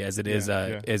activity as it is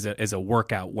as a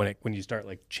workout when you start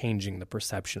like changing the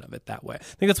perception of it that way. I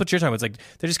think that's what you're talking about. It's like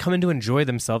they're just coming to enjoy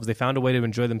themselves. They found a way to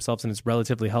enjoy themselves and it's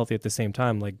relatively healthy at the same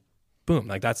time. Like boom,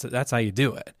 like that's how you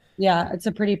do it. Yeah, it's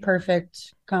a pretty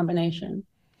perfect combination.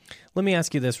 Let me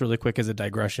ask you this really quick as a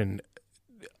digression.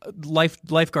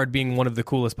 Lifeguard being one of the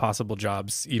coolest possible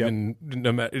jobs, even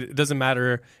it doesn't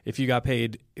matter if you got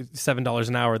paid $7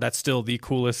 an hour, that's still the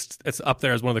coolest. It's up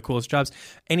there as one of the coolest jobs.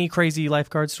 Any crazy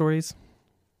lifeguard stories?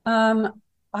 I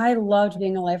loved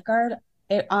being a lifeguard.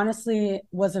 It honestly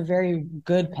was a very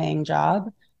good paying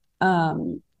job.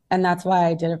 And that's why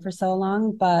I did it for so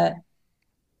long. But I'm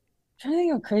trying to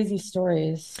think of crazy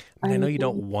stories. I know you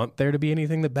don't want there to be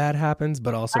anything that bad happens,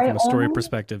 but also from a story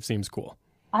perspective seems cool.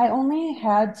 I only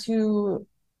had to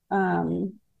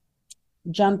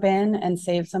jump in and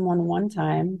save someone one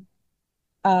time.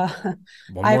 One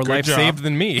more life saved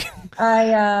than me.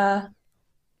 The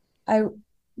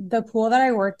pool that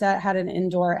I worked at had an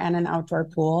indoor and an outdoor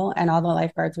pool, and all the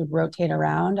lifeguards would rotate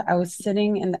around. I was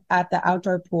sitting at the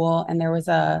outdoor pool, and there was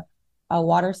a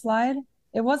water slide.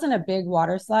 It wasn't a big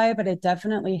water slide, but it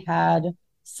definitely had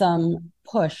some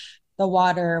push. The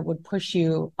water would push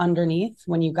you underneath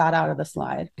when you got out of the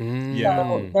slide.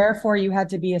 So therefore you had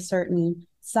to be a certain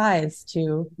size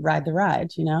to ride the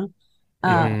ride,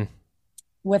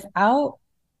 without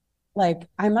like,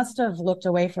 I must have looked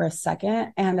away for a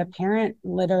second and a parent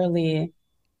literally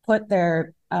put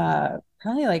their,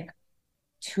 probably like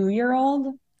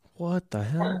 2-year-old. What the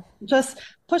hell? Just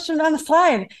pushed him down the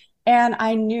slide. And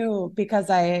I knew because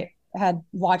I had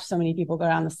watched so many people go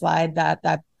down the slide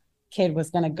that kid was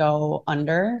going to go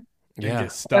under. Yeah,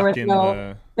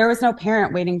 there was no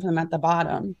parent waiting for them at the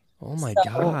bottom. Oh my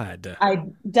God. I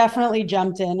definitely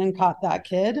jumped in and caught that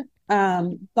kid.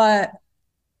 But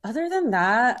other than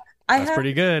that, that's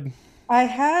pretty good. I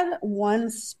had one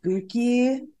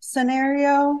spooky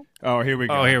scenario. Oh, here we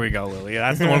go. Oh, here we go, Lily.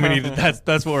 That's the one we need. That's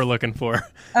what we're looking for.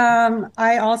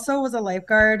 I also was a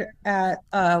lifeguard at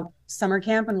summer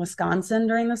camp in Wisconsin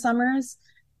during the summers,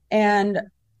 and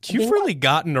you've really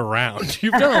gotten around.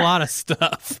 You've done a lot of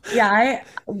stuff. Yeah,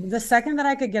 the second that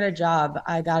I could get a job,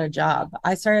 I got a job.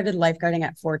 I started lifeguarding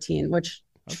at 14, which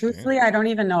truthfully, I don't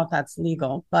even know if that's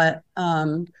legal, but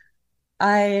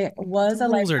I was the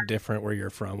rules are different where you're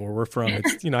from. Where we're from,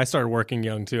 it's I started working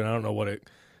young too, and I don't know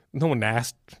no one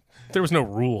asked. There was no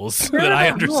rules that I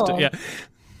understood. Yeah.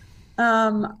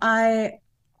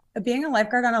 Being a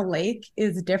lifeguard on a lake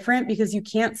is different because you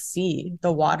can't see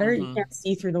the water. You can't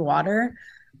see through the water.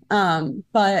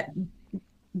 But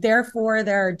therefore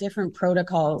there are different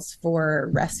protocols for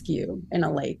rescue in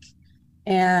a lake.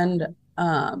 And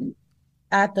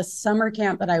at the summer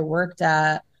camp that I worked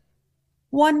at,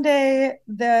 one day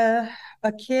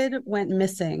a kid went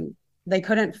missing. They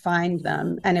couldn't find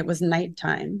them and it was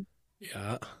nighttime.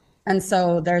 Yeah. And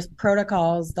so there's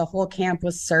protocols. The whole camp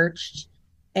was searched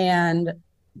and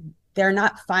they're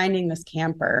not finding this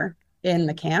camper in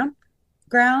the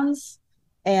campgrounds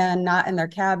and not in their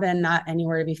cabin, not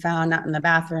anywhere to be found, not in the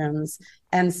bathrooms.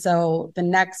 And so the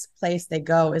next place they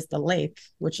go is the lake,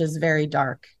 which is very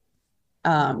dark.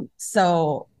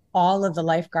 So all of the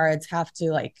lifeguards have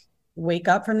to like wake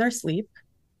up from their sleep,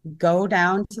 go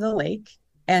down to the lake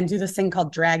and do this thing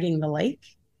called dragging the lake.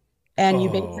 And you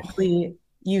basically,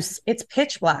 it's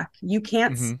pitch black. You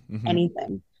can't see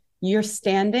anything. You're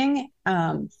standing,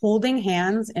 holding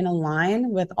hands in a line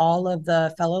with all of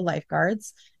the fellow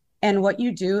lifeguards. And what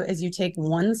you do is you take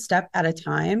one step at a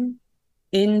time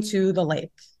into the lake.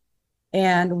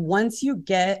 And once you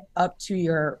get up to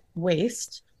your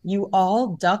waist, you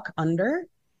all duck under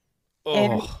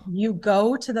and you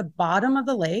go to the bottom of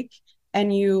the lake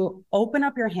and you open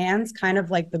up your hands kind of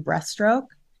like the breaststroke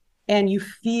and you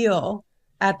feel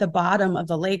at the bottom of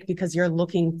the lake because you're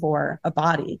looking for a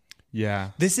body.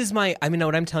 Yeah. This is what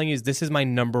I'm telling you is this is my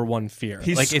number one fear.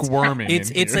 He's like squirming.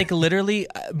 It's like literally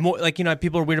more like,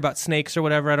 people are weird about snakes or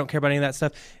whatever. I don't care about any of that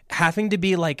stuff. Having to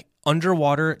be like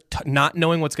underwater, not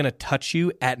knowing what's going to touch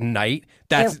you at night.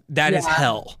 That is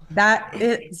hell. That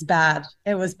is bad.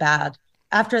 It was bad.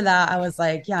 After that, I was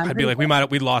like, yeah, I'd be like,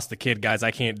 we lost the kid, guys.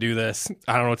 I can't do this.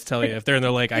 I don't know what to tell you. If they're in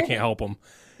their lake, I can't help them.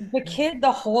 The kid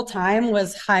the whole time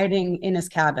was hiding in his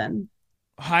cabin.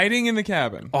 Hiding in the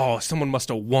cabin. Oh, someone must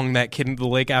have wung that kid into the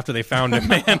lake after they found him,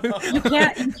 man.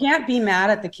 You can't be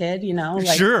mad at the kid, you know?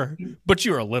 Like, sure, but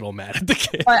you were a little mad at the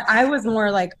kid. But I was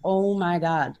more like, oh my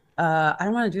God, I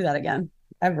don't want to do that again,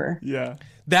 ever. Yeah.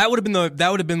 That would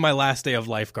have been my last day of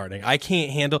lifeguarding. I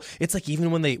can't handle. It's like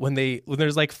even when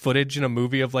there's like footage in a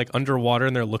movie of like underwater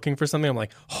and they're looking for something, I'm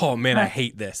like, oh man, I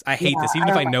hate this. I hate this. Even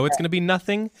if I know it's going to be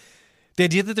nothing, the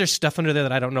idea that there's stuff under there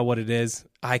that I don't know what it is,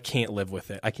 I can't live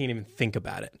with it. I can't even think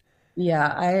about it.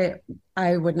 Yeah,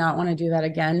 I would not want to do that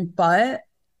again. But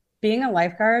being a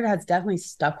lifeguard has definitely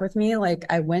stuck with me. Like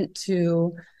I went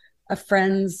to a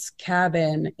friend's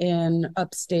cabin in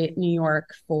upstate New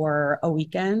York for a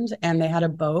weekend, and they had a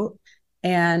boat,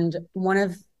 and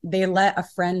they let a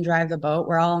friend drive the boat.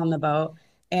 We're all on the boat,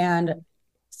 and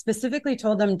specifically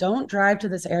told them, don't drive to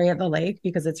this area of the lake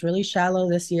because it's really shallow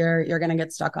this year. You're going to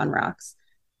get stuck on rocks.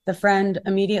 The friend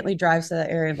immediately drives to the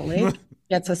area of the lake,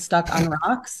 gets us stuck on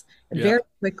rocks very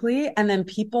quickly, and then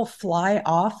people fly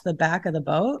off the back of the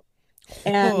boat.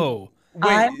 And whoa.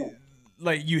 Wait,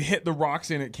 like you hit the rocks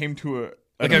and it came to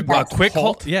a quick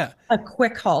halt? Yeah. A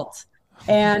quick halt.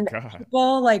 And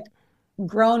people, like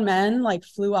grown men, like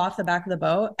flew off the back of the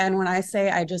boat. And when I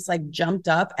say I just like jumped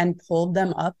up and pulled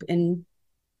them up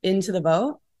into the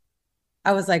boat,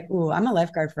 I was like, ooh, I'm a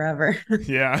lifeguard forever.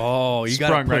 Yeah. Oh, you got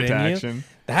to put right in to you. action.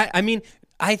 That, I mean,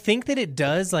 I think that it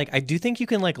does. Like, I do think you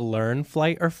can like learn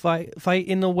flight or fight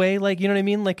in a way. Like, you know what I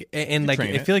mean? Like, and like,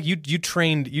 I feel like you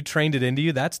trained it into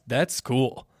you. That's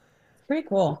cool. Pretty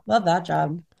cool. Love that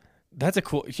job. That's a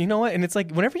cool. You know what? And it's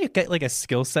like whenever you get like a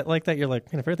skill set like that, you're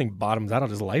like, man, if everything bottoms out, I'll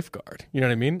just lifeguard. You know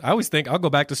what I mean? I always think I'll go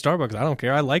back to Starbucks. I don't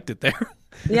care. I liked it there.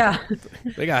 Yeah.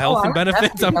 They got health and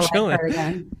benefits. I'm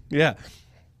chilling. Yeah.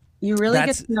 You really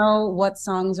get to know what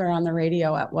songs are on the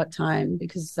radio at what time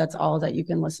because that's all that you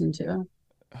can listen to.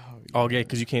 Oh yeah,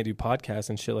 because you can't do podcasts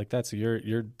and shit like that. So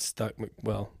you're stuck.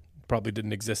 Well, probably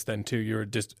didn't exist then too. You were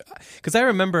just because I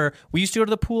remember we used to go to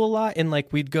the pool a lot and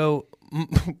like we'd go.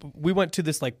 We went to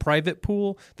this like private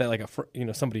pool that like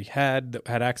somebody had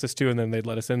access to, and then they'd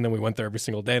let us in. And then we went there every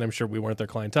single day, and I'm sure we weren't their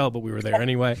clientele, but we were there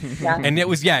anyway. Yeah. And it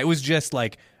was just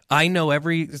like I know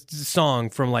every song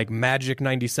from like Magic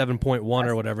 97.1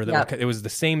 or whatever. It was the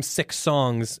same 6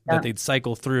 songs that they'd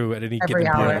cycle through at any given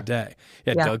point of the day.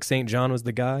 Yeah, Doug St. John was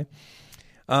the guy.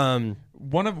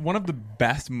 One of the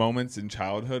best moments in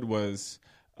childhood was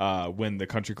when the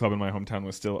country club in my hometown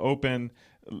was still open.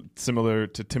 Similar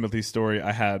to Timothy's story,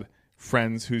 I had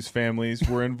friends whose families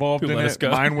were involved in it.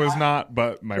 Mine was not,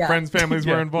 but my friends' families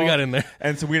were involved. We got in there.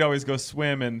 And so we'd always go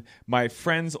swim. And my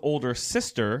friend's older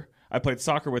sister, I played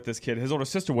soccer with this kid. His older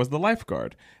sister was the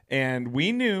lifeguard. And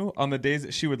we knew on the days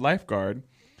that she would lifeguard,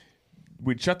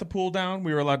 we'd shut the pool down.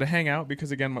 We were allowed to hang out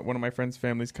because, again, one of my friend's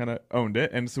families kind of owned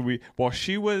it. And so while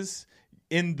she was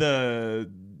in the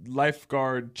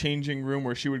lifeguard changing room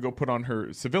where she would go put on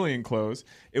her civilian clothes,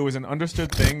 it was an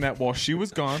understood thing that while she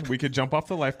was gone, we could jump off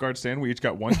the lifeguard stand. We each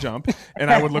got one jump.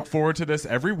 And I would look forward to this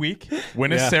every week.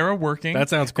 When is Sarah working? That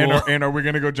sounds cool. And are we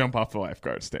going to go jump off the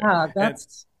lifeguard stand?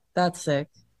 That's sick.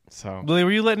 So, Billy,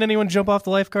 were you letting anyone jump off the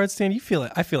lifeguard stand?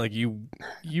 I feel like you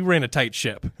ran a tight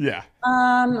ship. Yeah.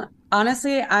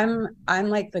 Honestly, I'm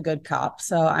like the good cop,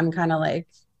 so I'm kind of like,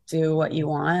 do what you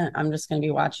want. I'm just going to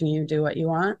be watching you do what you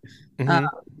want. Mm-hmm.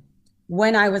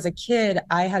 When I was a kid,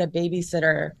 I had a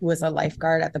babysitter who was a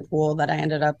lifeguard at the pool that I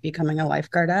ended up becoming a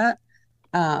lifeguard at.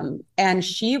 And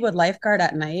she would lifeguard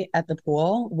at night at the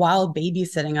pool while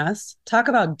babysitting us. Talk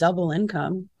about double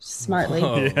income. Smart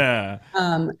lady. Yeah.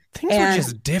 Things were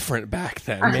just different back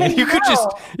then, man. You could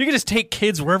just take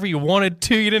kids wherever you wanted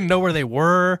to. You didn't know where they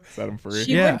were. Set them free.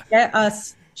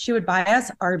 She would buy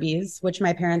us Arby's, which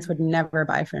my parents would never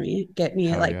buy for me. Get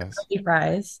me curly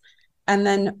fries. And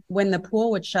then when the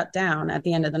pool would shut down at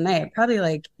the end of the night, probably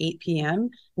like 8 p.m.,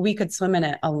 we could swim in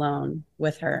it alone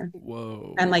with her.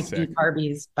 Whoa. And like eat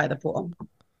Arby's by the pool.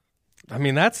 I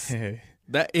mean,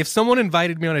 that if someone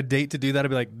invited me on a date to do that, I'd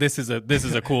be like, this is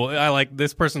a cool, I like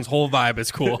this person's whole vibe is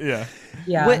cool. Yeah.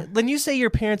 Yeah. When you say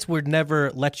your parents would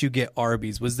never let you get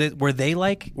Arby's, were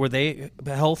they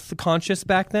health conscious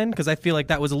back then? Because I feel like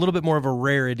that was a little bit more of a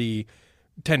rarity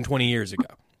 10, 20 years ago.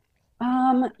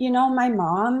 My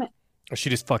mom. She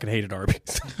just fucking hated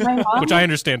Arby's, which I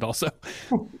understand also.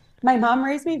 My mom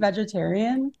raised me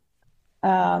vegetarian,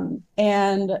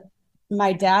 and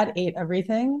my dad ate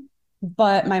everything,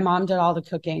 but my mom did all the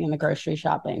cooking and the grocery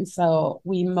shopping. So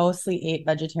we mostly ate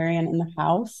vegetarian in the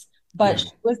house, but she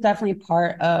was definitely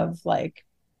part of like,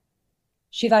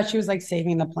 she thought she was like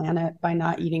saving the planet by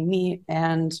not eating meat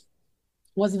and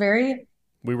was very...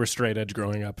 We were straight edge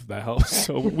growing up, if that helps.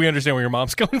 So we understand where your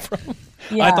mom's coming from.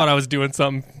 Yeah. I thought I was doing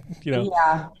something,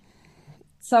 Yeah.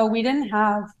 So we didn't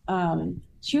have,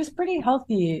 she was pretty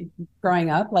healthy growing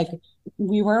up. Like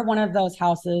we were one of those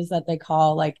houses that they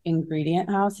call like ingredient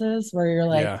houses where you're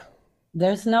like, Yeah.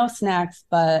 there's no snacks,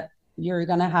 but you're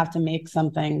gonna have to make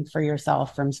something for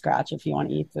yourself from scratch if you want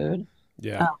to eat food.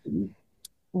 Yeah.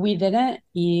 We didn't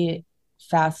eat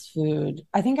fast food.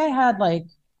 I think I had like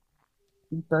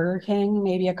Burger King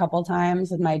maybe a couple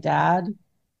times with my dad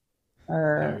Oh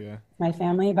or yeah. my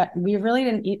family, but we really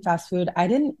didn't eat fast food. I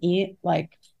didn't eat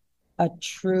like a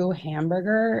true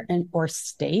hamburger and or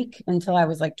steak until I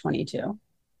was like 22.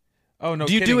 Oh no.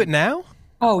 Do you kidding. do it now?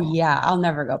 Oh yeah, I'll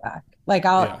never go back. Like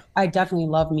Yeah. I definitely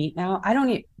love meat now. I don't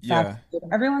eat Yeah. fast food.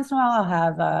 Every once in a while I'll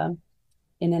have a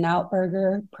In-N-Out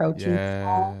burger, protein,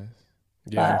 Yeah.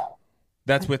 Yeah. but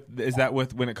That's with. Is that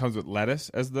with when it comes with lettuce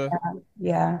as the?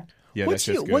 yeah. Yeah, that's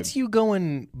just good. What's you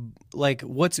going like?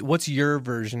 What's your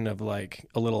version of like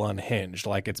a little unhinged?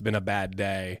 Like it's been a bad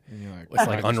day. And you're like, It's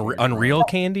like Unreal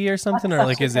candy or something, or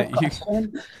like is it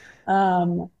you?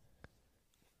 Um,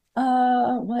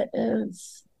 what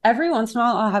is every once in a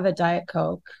while I'll have a Diet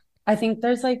Coke. I think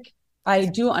there's like I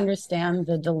do understand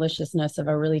the deliciousness of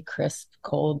a really crisp,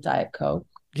 cold Diet Coke.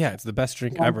 Yeah, it's the best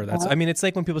drink ever. I mean, it's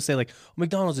like when people say like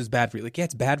McDonald's is bad for you. Like, yeah,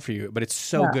 it's bad for you, but it's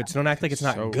so good. So don't act like it's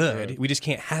not so good. good. We just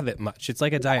can't have it much. It's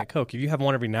like a Diet Coke. If you have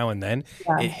one every now and then,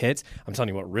 it hits. I'm telling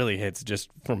you what really hits just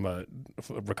from a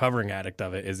recovering addict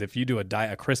of it is if you do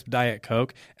a crisp Diet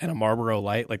Coke and a Marlboro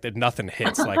Light, like nothing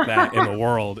hits like that in the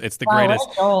world. It's the greatest.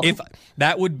 If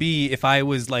that would be if I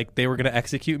was like they were going to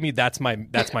execute me, that's my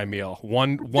meal.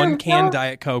 One can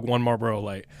Diet Coke, one Marlboro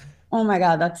Light. Oh my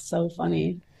God, that's so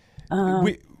funny.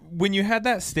 When you had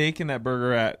that steak and that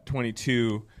burger at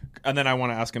 22, and then I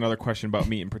want to ask another question about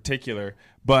meat in particular,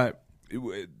 but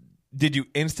did you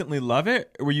instantly love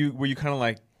it? Or were you kind of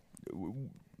like,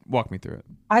 walk me through it?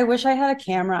 I wish I had a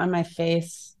camera on my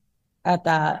face at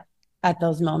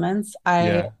those moments.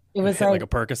 It was like a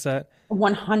Percocet.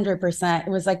 100%. It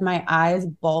was like my eyes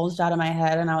bulged out of my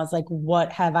head, and I was like,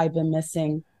 "What have I been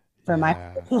missing for my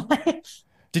life?"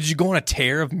 Did you go on a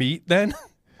tear of meat then?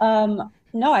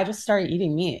 No, I just started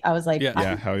eating meat. I was like,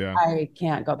 hell yeah. I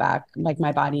can't go back. Like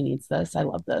my body needs this. I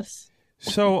love this.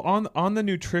 So on the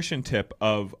nutrition tip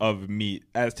of meat,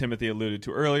 as Timothy alluded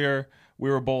to earlier, we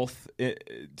were both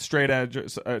straight edge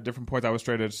at different points. I was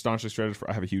straight edge, staunchly straight edge.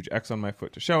 I have a huge X on my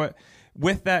foot to show it.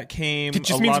 With that came it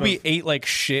just means we ate like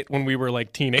shit when we were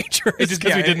like teenagers. It's just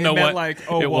because we didn't know what like.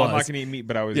 Oh it well, was. I'm not gonna eat meat,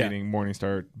 but I was eating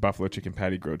Morningstar buffalo chicken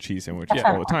patty, grilled cheese sandwiches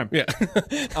all the time. Yeah.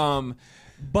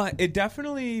 But it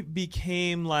definitely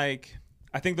became like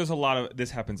I think there's a lot of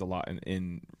this happens a lot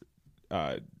in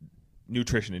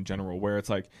nutrition in general, where it's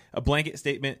like a blanket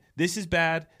statement: this is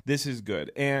bad, this is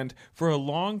good. And for a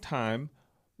long time,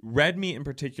 red meat in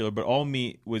particular, but all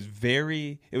meat was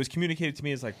it was communicated to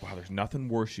me as like, wow, there's nothing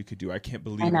worse you could do. I can't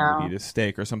believe you would eat a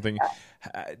steak or something.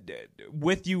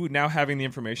 With you now having the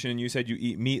information, and you said you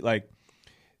eat meat, like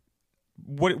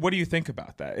what do you think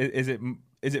about that? Is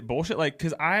it bullshit? Like,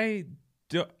 because I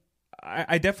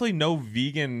definitely know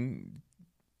vegan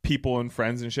people and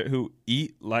friends and shit who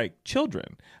eat like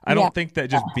children. I don't think that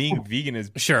just being vegan is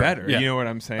better. You know what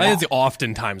I'm saying? I think it's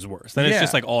oftentimes worse. Then it's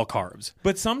just like all carbs.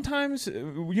 But sometimes,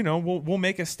 we'll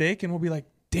make a steak and we'll be like,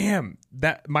 damn,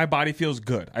 that my body feels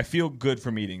good. I feel good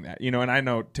from eating that. And I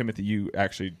know, Timothy, you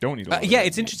actually don't eat a lot of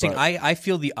it's interesting. I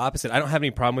feel the opposite. I don't have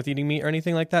any problem with eating meat or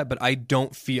anything like that, but I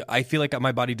feel like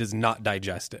my body does not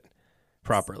digest it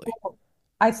properly.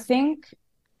 I think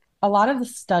a lot of the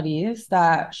studies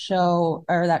that show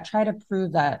or that try to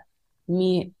prove that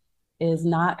meat is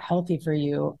not healthy for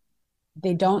you,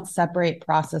 they don't separate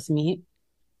processed meat.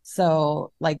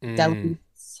 So like deli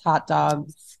meats, hot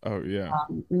dogs,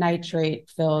 nitrate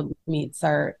filled meats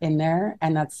are in there,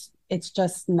 and it's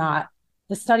just not,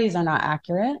 the studies are not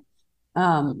accurate.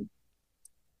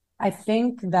 I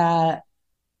think that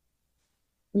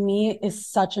meat is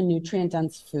such a nutrient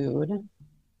dense food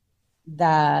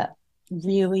that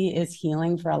really is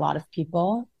healing for a lot of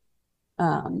people.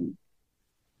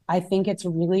 I think it's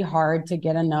really hard to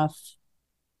get enough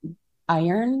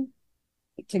iron,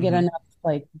 to get enough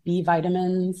like B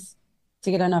vitamins,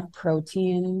 to get enough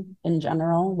protein in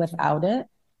general without it.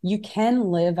 You can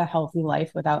live a healthy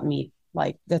life without meat.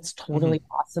 Like that's totally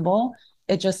possible.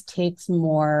 It just takes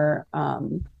more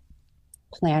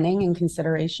planning and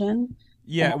consideration.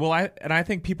 Yeah, well, I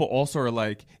think people also are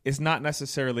like, it's not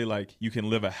necessarily like you can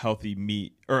live a healthy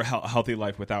meat or healthy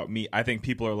life without meat. I think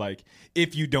people are like,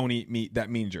 if you don't eat meat, that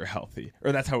means you're healthy,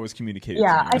 or that's how it was communicated.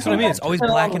 Yeah, that's what I mean. It's always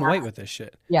black and white with this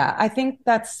shit. Yeah, I think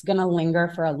that's gonna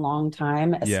linger for a long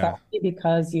time, especially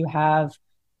because you have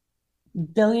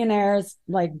billionaires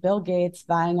like Bill Gates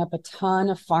buying up a ton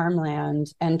of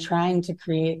farmland and trying to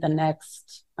create the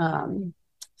next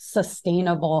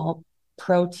sustainable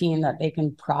protein that they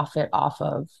can profit off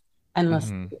of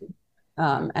endlessly.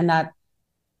 And that,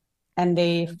 and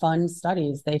they fund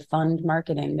studies, they fund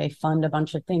marketing, they fund a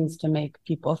bunch of things to make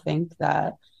people think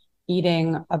that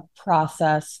eating a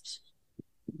processed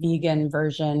vegan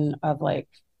version of like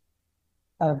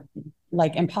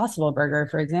Impossible Burger,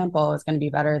 for example, is going to be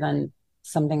better than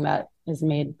something that is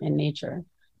made in nature.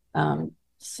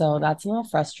 So that's a little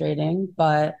frustrating,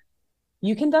 but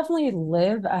you can definitely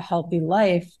live a healthy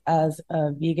life as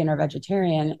a vegan or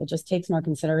vegetarian. It just takes more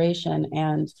consideration.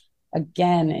 And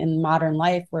again, in modern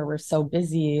life where we're so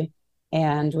busy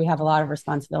and we have a lot of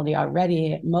responsibility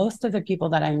already, most of the people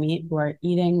that I meet who are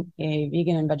eating a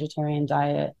vegan and vegetarian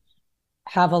diet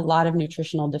have a lot of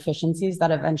nutritional deficiencies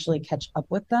that eventually catch up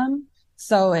with them.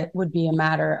 So it would be a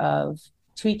matter of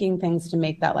tweaking things to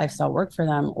make that lifestyle work for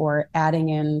them, or adding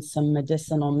in some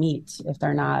medicinal meat if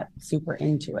they're not super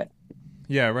into it.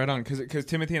 Yeah, right on. Because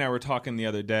Timothy and I were talking the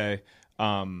other day,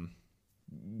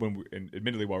 when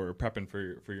admittedly while we were prepping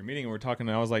for your meeting, and we were talking,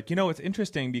 and I was like, it's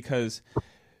interesting because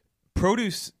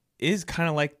produce is kind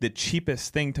of like the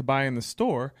cheapest thing to buy in the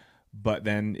store, but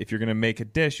then if you're going to make a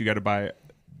dish, you got to buy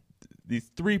these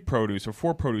 3 produce or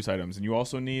 4 produce items, and you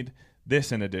also need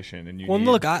this in addition. And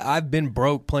look, I've been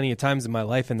broke plenty of times in my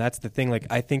life, and that's the thing. Like,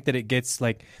 I think that it gets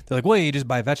like, they're like, well, you just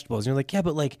buy vegetables, and you're like, yeah,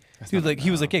 but like, dude, like,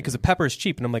 he was like, yeah, because the pepper is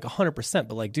cheap, and I'm like 100%.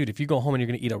 But like, dude, if you go home and you're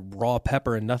gonna eat a raw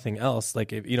pepper and nothing else,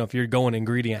 like, if you're going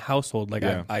ingredient household, like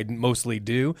I mostly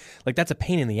do, like, that's a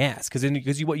pain in the ass,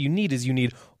 because what you need is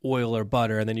oil or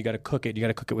butter, and then you got to cook it. You got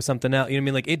to cook it with something else. You know what I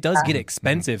mean? Like, it does get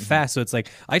expensive fast. So it's like,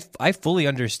 I fully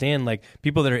understand like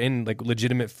people that are in like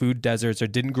legitimate food deserts or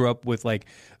didn't grow up with like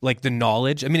the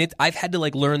knowledge. I mean, I've had to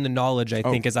like learn the knowledge, I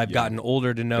think, as I've gotten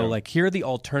older, to know like, here are the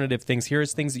alternative things.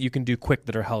 Here's things that you can do quick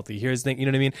that are healthy. Here's things, you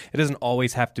know what I mean? It doesn't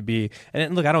always have to be.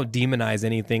 And look, I don't demonize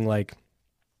anything like,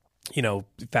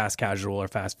 fast casual or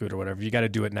fast food or whatever. You got to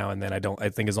do it now and then. I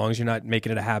think as long as you're not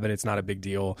making it a habit, it's not a big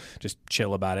deal. Just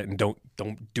chill about it, and don't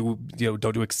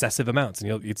do excessive amounts.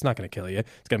 And it's not going to kill you.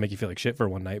 It's going to make you feel like shit for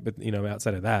one night. But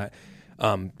outside of that,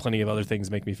 plenty of other things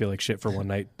make me feel like shit for one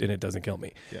night, and it doesn't kill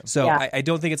me. Yeah. So I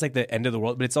don't think it's like the end of the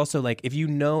world, but it's also like, if you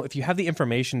have the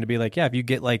information to be like, if you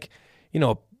get like,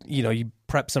 you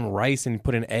prep some rice and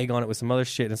put an egg on it with some other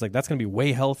shit, and it's like, that's going to be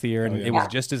way healthier, and it was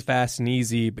just as fast and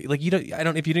easy. But like,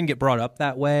 if you didn't get brought up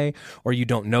that way, or you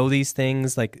don't know these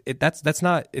things, like that's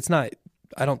not, it's not.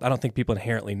 I don't think people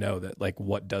inherently know that like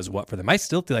what does what for them. I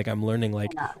still feel like I'm learning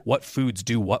like what foods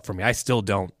do what for me. I still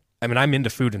don't. I mean, I'm into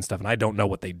food and stuff, and I don't know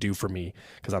what they do for me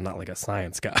because I'm not like a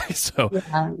science guy. So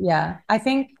yeah. I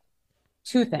think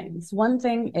 2 things. One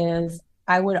thing is,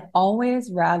 I would always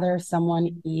rather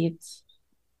someone eat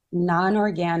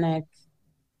non-organic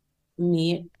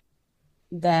meat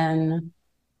than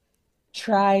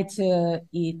try to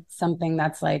eat something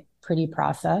that's like pretty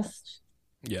processed.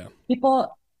 Yeah.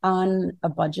 People on a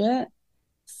budget,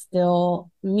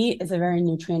 still, meat is a very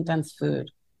nutrient dense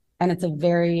food, and it's a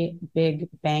very big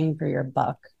bang for your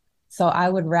buck. So I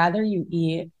would rather you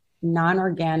eat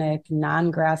non-organic,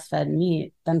 non-grass-fed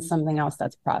meat than something else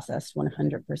that's processed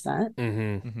 100%.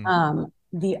 Mm-hmm. Mm-hmm.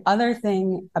 The other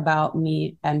thing about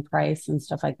meat and price and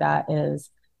stuff like that is,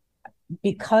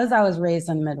 because I was raised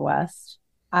in the Midwest,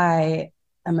 I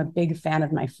am a big fan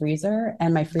of my freezer,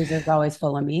 and my freezer is always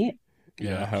full of meat.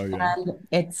 Yeah, hell yeah. And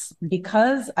it's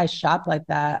because I shop like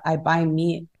that, I buy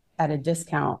meat at a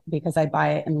discount because I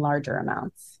buy it in larger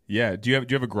amounts. Yeah. Do you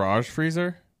have a garage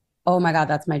freezer? Oh my God,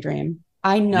 that's my dream.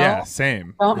 I know. Yeah,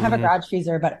 same. I don't have a garage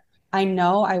freezer, but I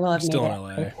know I will have Still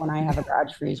made it when I have a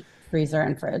garage freezer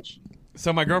and fridge.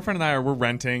 So my girlfriend and I we're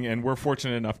renting, and we're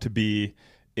fortunate enough to be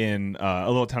in a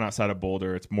little town outside of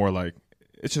Boulder. It's more like,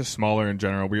 it's just smaller in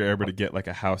general. We were able to get like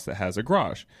a house that has a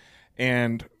garage,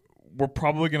 and we're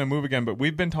probably going to move again, but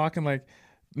we've been talking like,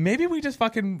 maybe we just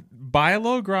fucking buy a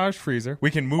little garage freezer.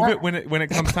 We can move it when it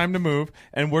comes time to move,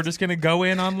 and we're just gonna go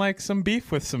in on like some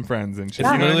beef with some friends and shit.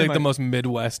 It's literally like the most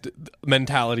Midwest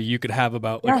mentality you could have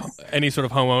about like any sort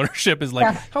of home ownership is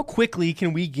like, how quickly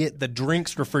can we get the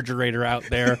drinks refrigerator out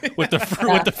there with the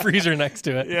with the freezer next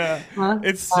to it? Yeah,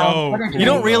 it's so cool. You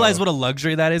don't realize what a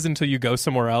luxury that is until you go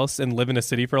somewhere else and live in a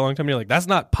city for a long time. You're like, that's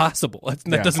not possible.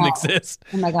 That doesn't exist.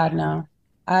 Oh my God, no.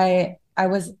 I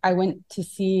went to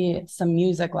see some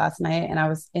music last night, and I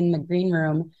was in the green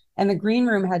room, and the green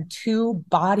room had 2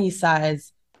 body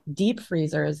size deep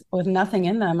freezers with nothing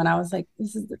in them. And I was like,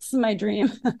 this is my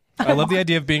dream. I love the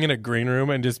idea of being in a green room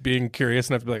and just being curious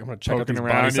enough to be like, I'm going to check out these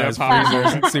around, body-sized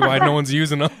freezers and see why no one's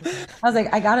using them. I was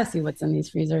like, I got to see what's in these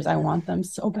freezers. I want them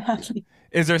so badly.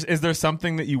 Is there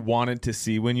something that you wanted to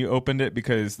see when you opened it?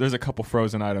 Because there's a couple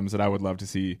frozen items that I would love to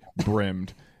see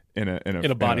brimmed in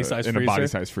a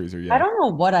body-sized freezer. Yeah. I don't know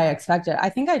what I expected. I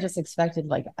think I just expected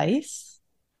like ice.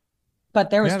 But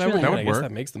there was truly I guess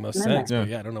that makes the most sense. Yeah.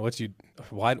 But I don't know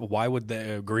why would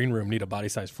the green room need a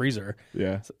body-sized freezer?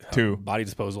 Yeah. Two. Body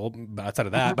disposal outside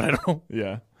of that, but I don't know.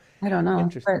 Yeah. I don't know.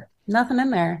 But nothing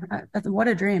in there. What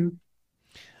a dream.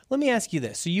 Let me ask you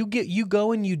this. So you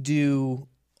go and you do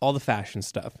all the fashion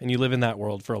stuff and you live in that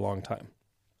world for a long time.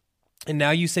 And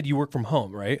now you said you work from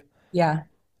home, right? Yeah.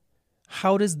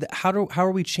 How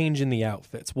are we changing the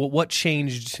outfits? Well, what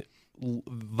changed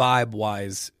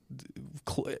vibe-wise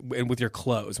and with your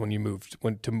clothes when you moved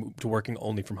to working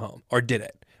only from home, or did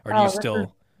it, or do you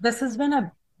still? This has been a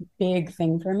big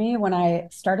thing for me. When I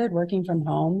started working from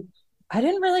home, I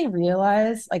didn't really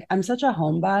realize, like, I'm such a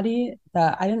homebody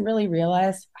that I didn't really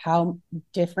realize how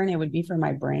different it would be for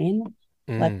my brain.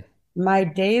 Like, my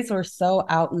days were so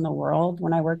out in the world.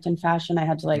 When I worked in fashion, I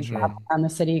had to like walk around the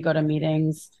city, go to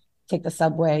meetings, take the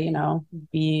subway,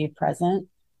 be present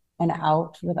and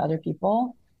out with other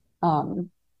people.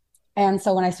 And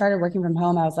so when I started working from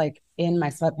home, I was like in my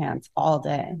sweatpants all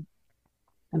day.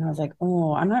 And I was like,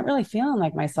 oh, I'm not really feeling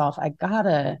like myself. I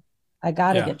gotta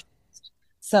get dressed.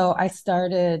 So I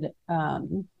started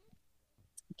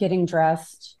getting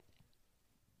dressed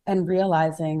and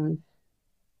realizing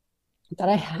that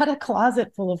I had a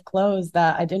closet full of clothes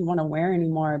that I didn't want to wear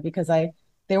anymore because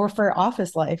they were for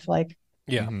office life. Like,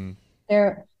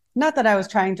 they're not that I was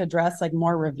trying to dress like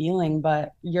more revealing,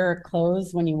 but your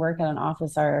clothes when you work at an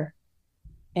office are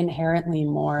inherently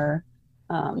more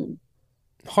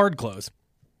hard clothes.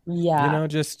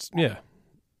 Yeah.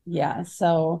 Yeah.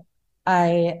 So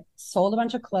I sold a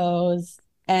bunch of clothes,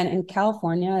 and in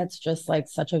California, it's just like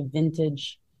such a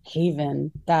vintage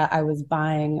haven that I was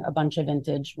buying a bunch of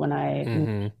vintage when I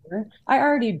moved here. I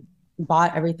already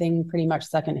bought everything pretty much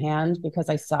secondhand because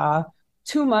I saw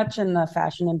too much in the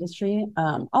fashion industry.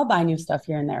 I'll buy new stuff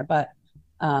here and there, but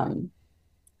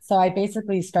so I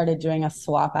basically started doing a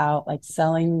swap out, like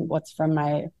selling what's from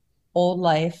my old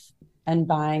life and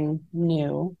buying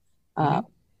new.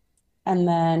 And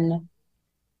then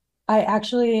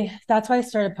that's why I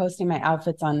started posting my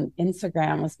outfits on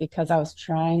Instagram, was because I was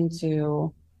trying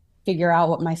to figure out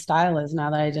what my style is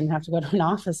now that I didn't have to go to an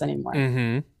office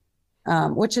anymore,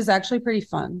 which is actually pretty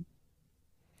fun.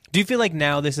 Do you feel like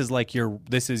now this is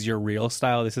your real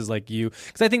style? This is like you?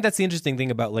 Because I think that's the interesting thing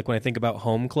about, like, when I think about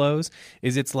home clothes,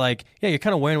 is it's like, yeah, you're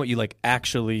kind of wearing what you like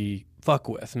actually fuck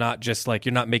with, not just like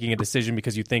you're not making a decision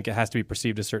because you think it has to be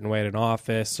perceived a certain way at an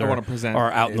office or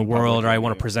out in the world, or I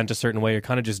want to present a certain way. You're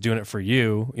kind of just doing it for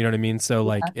you. You know what I mean? So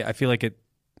like, I feel like I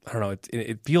don't know,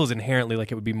 it feels inherently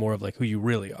like it would be more of like who you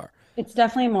really are. It's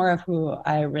definitely more of who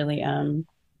I really am.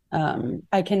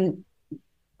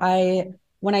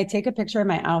 When I take a picture of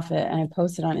my outfit and I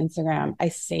post it on Instagram, I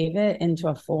save it into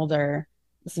a folder.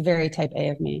 It's very type A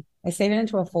of me. I save it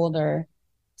into a folder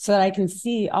so that I can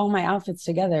see all my outfits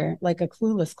together, like a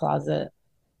Clueless closet.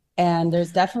 And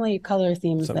there's definitely color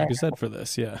themes Something there. You said for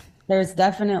this, yeah. There's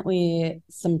definitely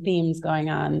some themes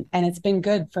going on. And it's been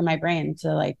good for my brain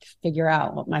to like figure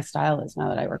out what my style is now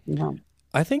that I work from home.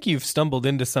 I think you've stumbled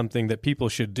into something that people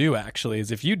should do, actually,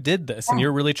 is if you did this and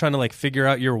you're really trying to like figure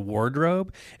out your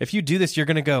wardrobe, if you do this, you're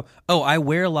going to go, oh, I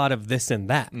wear a lot of this and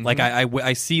that. Like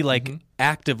I see like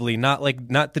actively, not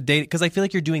the day, because I feel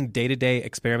like you're doing day-to-day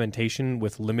experimentation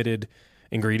with limited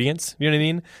ingredients. You know what I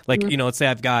mean? Like, let's say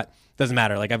I've got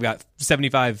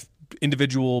 75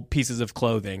 individual pieces of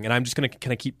clothing, and I'm just going to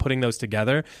kind of keep putting those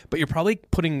together, but you're probably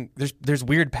putting there's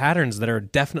weird patterns that are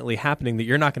definitely happening that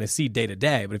you're not going to see day to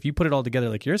day. But if you put it all together,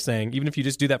 like you're saying, even if you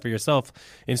just do that for yourself,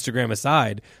 Instagram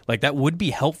aside, like that would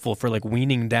be helpful for like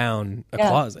weaning down a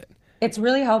closet. It's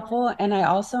really helpful. And I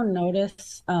also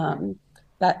notice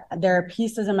that there are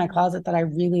pieces in my closet that I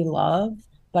really love,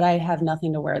 but I have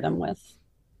nothing to wear them with.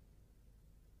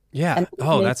 Yeah.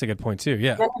 That's a good point too.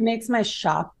 Yeah. It makes my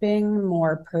shopping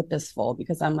more purposeful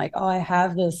because I'm like, oh, I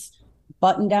have this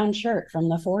button-down shirt from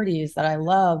the 40s that I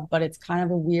love, but it's kind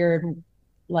of a weird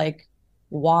like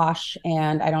wash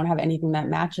and I don't have anything that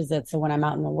matches it. So when I'm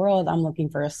out in the world, I'm looking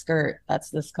for a skirt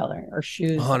that's this color or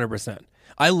shoes. 100%.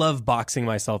 I love boxing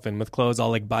myself in with clothes. I'll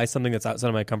like buy something that's outside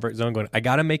of my comfort zone going, I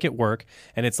got to make it work.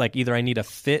 And it's like either I need a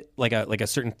fit, like a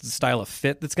certain style of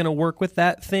fit that's going to work with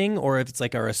that thing, or if it's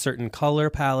like a certain color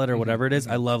palette or whatever it is.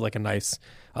 I love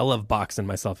boxing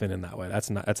myself in that way. That's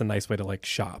a nice way to like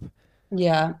shop.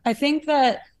 Yeah. I think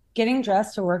that getting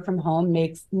dressed to work from home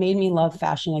made me love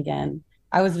fashion again.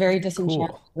 I was very disenchanted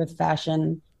Cool. with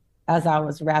fashion as I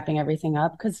was wrapping everything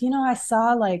up because I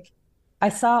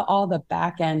saw all the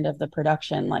back end of the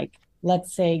production. Like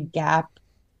let's say Gap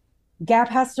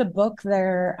has to book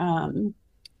their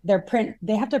print.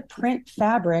 They have to print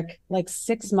fabric like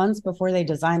 6 months before they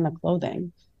design the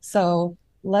clothing. So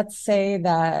let's say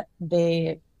that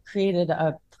they created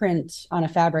a print on a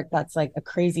fabric that's like a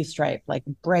crazy stripe, like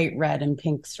bright red and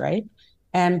pink stripe.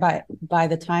 And by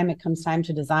the time it comes time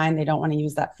to design, they don't want to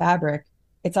use that fabric.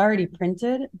 It's already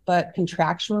printed, but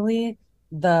contractually,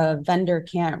 the vendor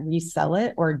can't resell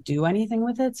it or do anything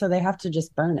with it. So they have to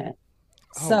just burn it.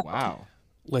 Oh, So wow.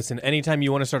 Listen, anytime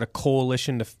you want to start a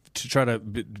coalition to try to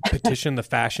petition the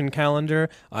fashion calendar,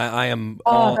 I am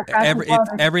all the fashion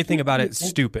calendar is everything about it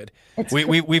stupid. stupid.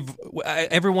 It's We've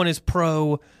everyone is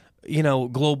pro,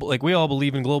 global, like we all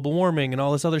believe in global warming and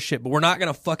all this other shit, but we're not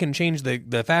gonna fucking change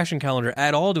the fashion calendar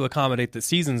at all to accommodate that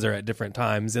seasons are at different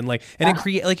times, and it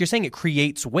create, like you're saying, it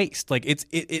creates waste. Like it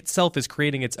itself is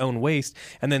creating its own waste,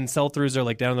 and then sell throughs are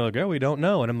like down there like, oh, we don't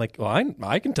know, and I'm like, well,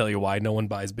 I can tell you why no one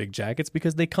buys big jackets,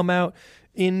 because they come out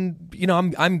in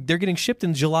they're getting shipped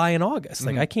in July and August.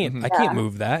 Like I can't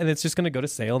move that, and it's just gonna go to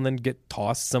sale and then get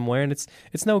tossed somewhere, and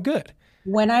it's no good.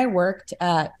 When I worked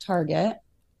at Target,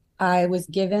 I was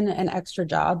given an extra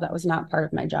job that was not part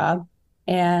of my job.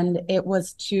 And it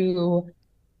was to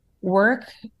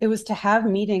have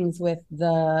meetings with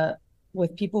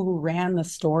people who ran the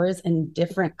stores in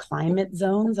different climate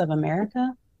zones of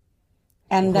America.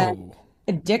 And then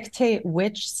dictate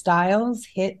which styles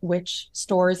hit which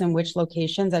stores and which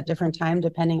locations at different time,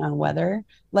 depending on weather.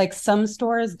 Like some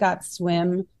stores got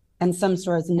swim and some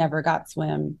stores never got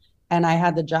swim. And I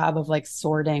had the job of like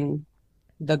sorting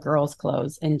the girls'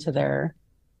 clothes into their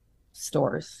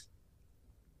stores.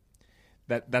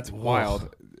 That's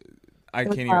wild. I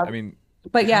can't even. I mean,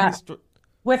 but yeah,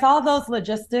 with all those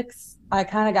logistics, I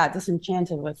kind of got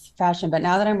disenchanted with fashion. But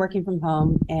now that I'm working from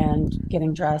home and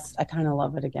getting dressed, I kind of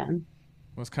love it again.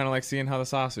 Well, it's kind of like seeing how the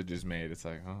sausage is made. It's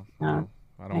like, oh,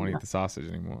 I don't want to eat the sausage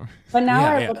anymore. But now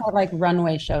I look at like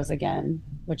runway shows again,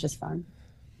 which is fun.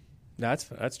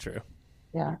 That's true.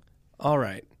 Yeah. All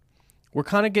right. We're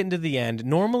kind of getting to the end.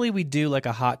 Normally we do like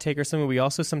a hot take or something. We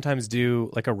also sometimes do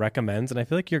like a recommends, and I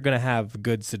feel like you're going to have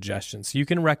good suggestions. So you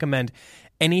can recommend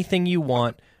anything you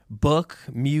want, book,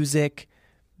 music,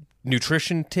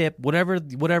 nutrition tip,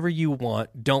 whatever you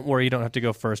want. Don't worry, you don't have to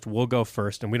go first. We'll go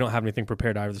first, and we don't have anything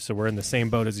prepared either, so we're in the same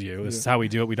boat as you. This is how we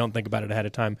do it. We don't think about it ahead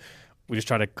of time. We just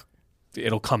try to,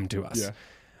 it'll come to us.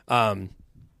 Yeah.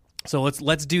 So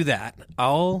let's do that.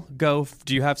 I'll go.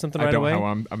 Do you have something right away? I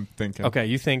don't know. I'm thinking. Okay,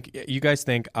 you guys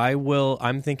think.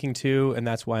 I'm thinking too, and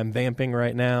that's why I'm vamping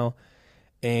right now.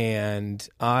 And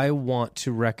I want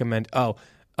to recommend.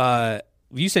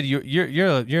 You said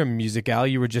you're a music gal.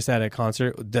 You were just at a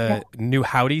concert. The new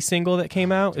Howdy single that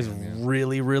came out is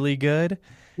really, really good.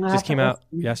 Just came out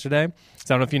yesterday.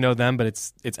 So I don't know if you know them, but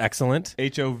it's excellent.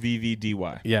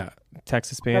 HOVVDY. Yeah,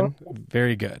 Texas band.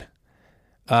 Very good.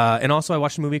 And also I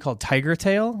watched a movie called Tiger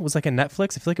Tail. It was like a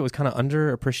Netflix. I feel like it was kind of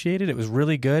underappreciated. It was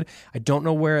really good. I don't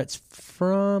know where it's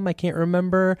from. I can't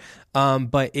remember.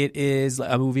 But it is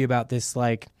a movie about this,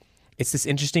 like, it's this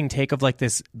interesting take of like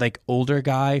this like older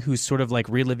guy who's sort of like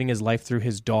reliving his life through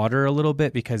his daughter a little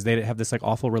bit, because they have this like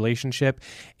awful relationship,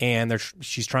 and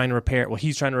she's trying to repair it. Well,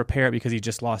 he's trying to repair it because he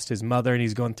just lost his mother, and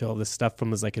he's going through all this stuff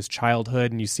from his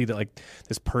childhood. And you see that like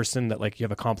this person that like you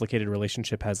have a complicated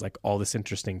relationship has like all this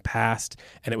interesting past,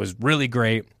 and it was really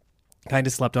great. Kind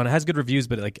of slept on. It has good reviews,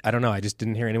 but like I don't know, I just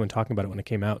didn't hear anyone talking about it when it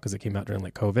came out because it came out during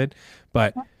like COVID.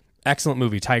 But excellent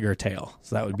movie, Tiger Tail.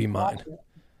 So that would be mine.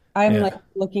 I'm like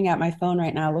looking at my phone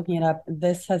right now, looking it up.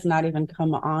 This has not even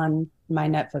come on my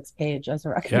Netflix page as a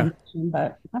recommendation,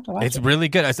 but I have to watch it. It's really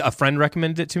good. A friend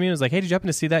recommended it to me. I was like, hey, did you happen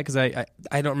to see that? Because I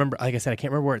don't remember. Like I said, I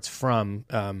can't remember where it's from.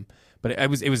 But it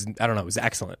was I don't know. It was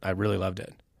excellent. I really loved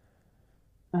it.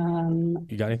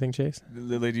 You got anything, Chase?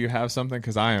 Lily, do you have something?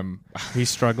 Because I am. He's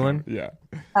struggling. Yeah.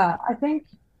 I think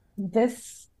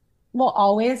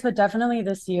always, but definitely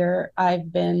this year,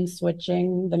 I've been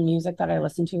switching the music that I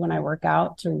listen to when I work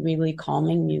out to really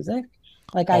calming music.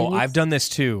 Like I've done this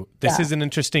too. This is an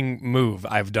interesting move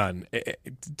I've done.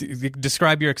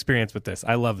 Describe your experience with this.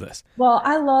 I love this. Well,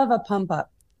 I love a pump up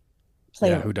playlist.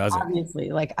 Yeah, who doesn't?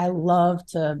 Obviously, like I love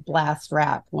to blast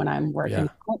rap when I'm working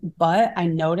out, but I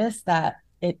notice that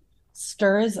it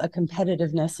stirs a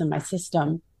competitiveness in my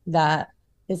system that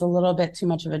is a little bit too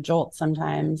much of a jolt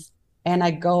sometimes. And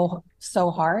I go so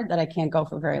hard that I can't go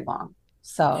for very long.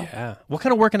 So yeah. What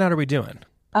kind of working out are we doing?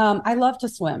 I love to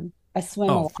swim. I swim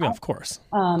a lot. Yeah, of course.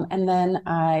 And then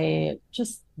I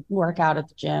just work out at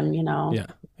the gym, you know.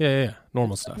 Yeah.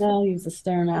 Normal stuff. I'll use the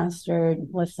Stairmaster,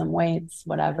 lift some weights,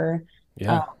 whatever.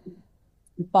 Yeah.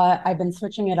 But I've been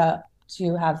switching it up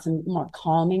to have some more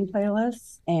calming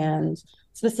playlists and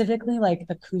specifically like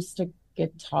acoustic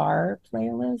guitar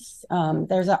playlists.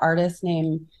 There's an artist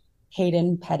named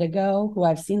Hayden Pedigo who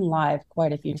I've seen live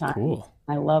quite a few times. Cool.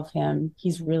 I love him.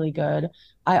 He's really good.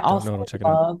 I also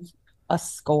love a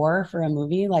score for a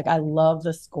movie. Like I love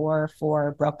the score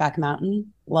for Brokeback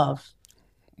Mountain. Love.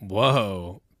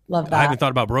 Whoa. Love that. I haven't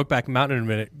thought about Brokeback Mountain in a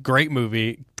minute. Great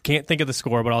movie. Can't think of the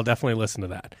score, but I'll definitely listen to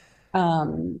that. I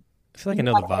feel like I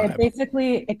know the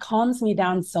vibe. It calms me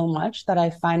down so much that I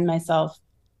find myself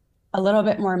a little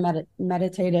bit more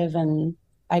meditative and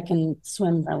I can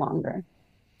swim for longer.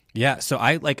 Yeah, so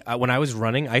I when I was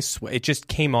running, it just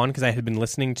came on because I had been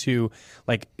listening to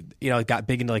I got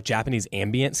big into like Japanese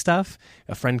ambient stuff.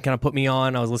 A friend kind of put me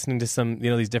on. I was listening to some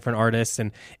these different artists,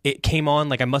 and it came on.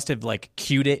 Like I must have like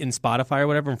queued it in Spotify or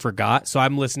whatever and forgot. So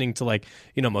I'm listening to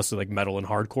mostly like metal and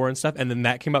hardcore and stuff, and then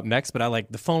that came up next. But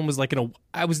the phone was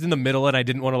I was in the middle and I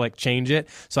didn't want to like change it,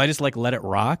 so I just like let it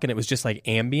rock, and it was just like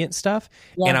ambient stuff,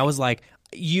 and I was like.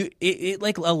 It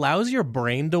like allows your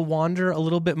brain to wander a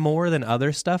little bit more than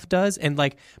other stuff does, and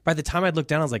like by the time I'd look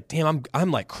down I was like, damn,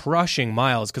 I'm like crushing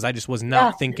miles because I just was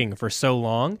not thinking for so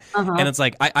long. And it's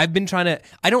like I've been trying to,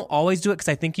 I don't always do it because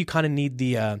I think you kind of need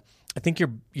the I think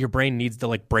your brain needs the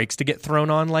like brakes to get thrown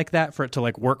on like that for it to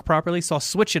like work properly, so I'll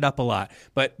switch it up a lot,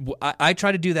 but I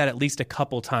try to do that at least a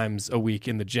couple times a week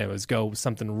in the gym, is go with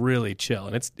something really chill,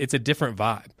 and it's a different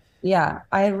vibe.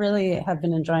 I really have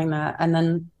been enjoying that. And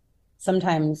then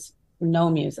sometimes no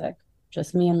music,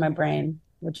 just me and my brain,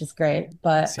 which is great.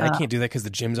 But see, I can't do that because the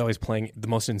gym's always playing the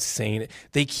most insane.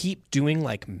 They keep doing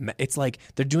it's like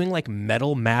they're doing like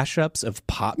metal mashups of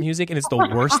pop music, and it's the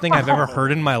worst thing I've ever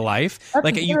heard in my life.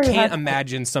 Like you can't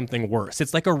imagine something worse.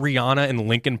 It's like a Rihanna and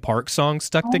Linkin Park song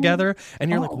stuck together, and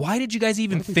you're like, why did you guys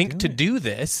even think to do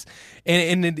this?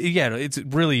 And it's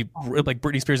really like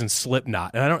Britney Spears and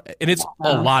Slipknot, and it's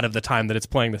a lot of the time that it's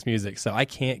playing this music, so I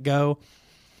can't go.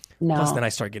 No. Plus, then I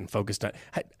start getting focused on.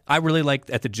 I really like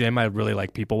at the gym. I really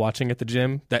like people watching at the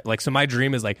gym. So my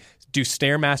dream is like do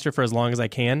Stairmaster for as long as I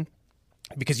can,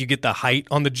 because you get the height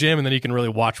on the gym, and then you can really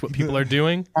watch what people are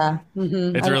doing.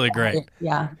 It's really great.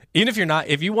 Yeah. Even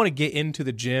if you want to get into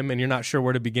the gym and you're not sure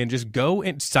where to begin, just go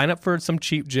and sign up for some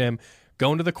cheap gym.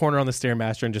 Go into the corner on the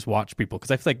Stairmaster and just watch people,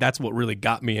 because I feel like that's what really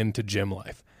got me into gym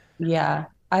life. Yeah,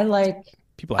 I like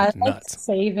people act nuts.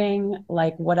 Saving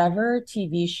like whatever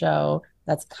TV show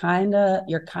that's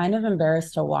you're kind of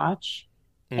embarrassed to watch,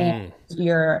 and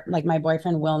you're like, my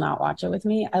boyfriend will not watch it with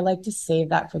me. I like to save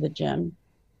that for the gym.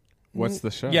 What's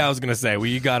the show? Yeah, I was gonna say, well,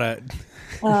 you gotta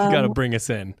bring us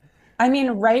in. I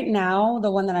mean, right now the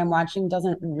one that I'm watching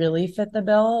doesn't really fit the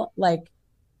bill. Like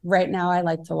right now, I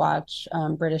like to watch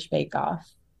British Bake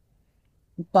Off,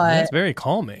 but it's very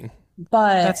calming.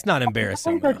 But that's not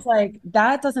embarrassing. It's like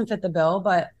that doesn't fit the bill,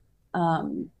 but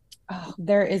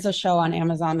there is a show on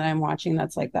Amazon that I'm watching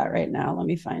that's like that right now. Let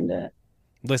me find it.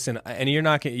 Listen, and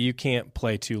you can't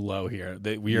play too low here.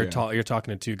 You're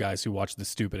talking to two guys who watch the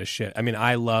stupidest shit. I mean,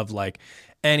 I love like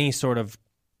any sort of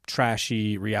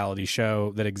trashy reality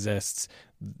show that exists.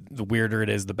 The weirder it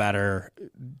is, the better.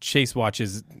 Chase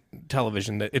watches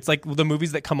television that it's like the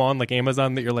movies that come on like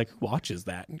Amazon that you're like, who watches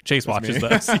that? Chase watches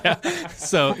those. Yeah.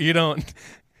 So you're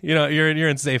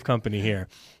in safe company here.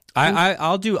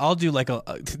 I'll do like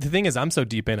the thing is, I'm so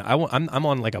deep in it. I'm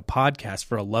on like a podcast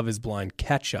for a Love Is Blind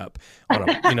catch up on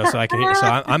so I can hear. So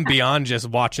I'm beyond just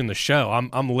watching the show.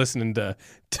 I'm listening to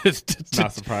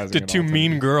two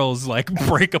mean girls like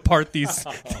break apart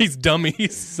these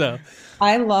dummies. So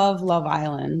I love Love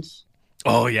Island.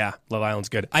 Oh yeah, Love Island's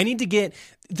good. I need to get.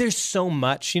 There's so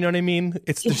much, you know what I mean?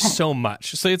 There's so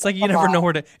much. So it's like you never know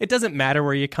where to. It doesn't matter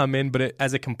where you come in, but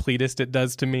as a completist, it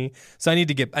does to me. So I need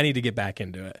to get back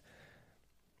into it.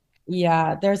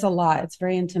 Yeah, there's a lot. It's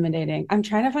very intimidating. I'm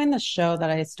trying to find the show that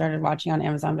I started watching on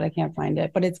Amazon, but I can't find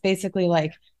it. But it's basically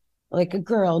like a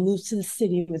girl moves to the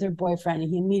city with her boyfriend,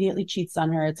 and he immediately cheats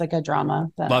on her. It's like a drama.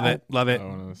 Love it.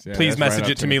 Yeah, please message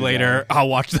it to me later. I'll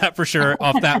watch that for sure.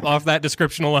 off that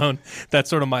description alone, that's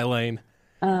sort of my lane.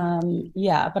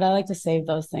 Yeah, but I like to save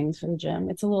those things for the gym.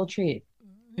 It's a little treat.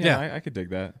 Yeah, I could dig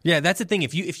that. Yeah, that's the thing.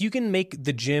 If you can make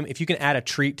the gym, if you can add a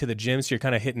treat to the gym, so you're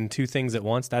kind of hitting two things at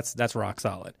once, that's rock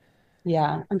solid.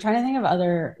 Yeah, I'm trying to think of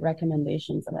other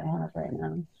recommendations that I have right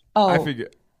now.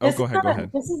 Go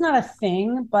ahead. This is not a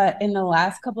thing, but in the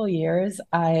last couple of years,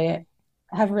 I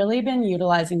have really been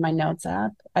utilizing my Notes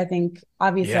app. I think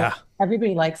obviously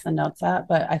everybody likes the Notes app,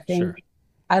 but I think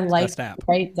I like best app. to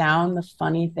write down the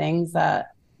funny things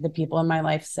that the people in my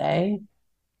life say.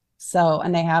 So,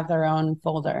 and they have their own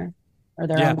folder or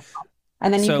their own.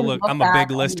 And then you So can look, look I'm a back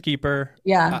big list keeper.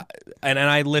 Yeah. And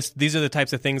I list, these are the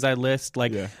types of things I list.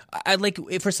 Like, I like,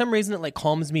 if for some reason it like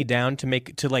calms me down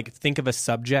to like think of a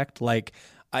subject. Like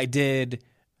I did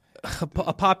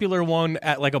a popular one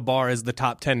at like a bar is the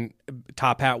top 10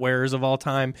 top hat wearers of all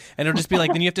time. And it'll just be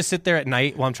like, then you have to sit there at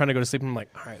night while I'm trying to go to sleep. And I'm like,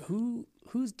 all right,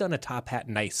 who's done a top hat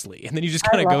nicely? And then you just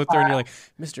kind of go through and you're like,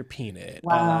 Mr. Peanut,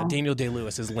 Daniel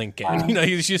Day-Lewis is Lincoln. You know,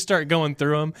 you just start going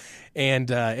through them,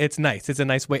 and it's nice. It's a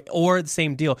nice way. Or the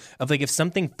same deal of like if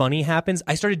something funny happens,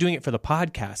 I started doing it for the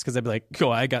podcast because I'd be like,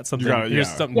 "Oh, I got something. Here's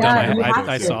something dumb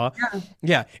I saw."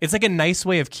 Yeah, it's like a nice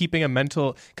way of keeping a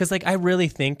mental. Because like I really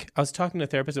think I was talking to a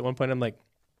therapist at one point. I'm like,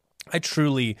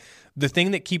 the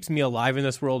thing that keeps me alive in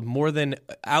this world more than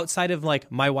outside of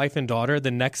like my wife and daughter,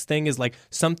 the next thing is like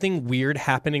something weird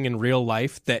happening in real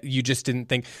life that you just didn't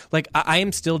think. Like I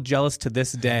am still jealous to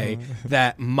this day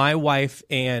that my wife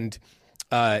and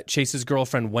Chase's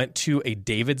girlfriend went to a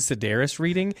David Sedaris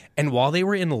reading, and while they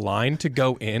were in line to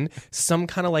go in, some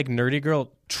kind of like nerdy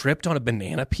girl tripped on a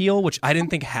banana peel, which I didn't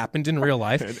think happened in real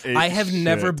life. I have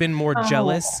never been more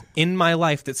jealous in my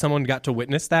life that someone got to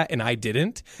witness that and I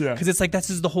didn't. Because it's like this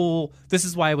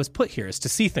is why I was put here, is to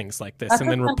see things like this and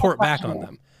then report back on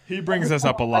them. He brings us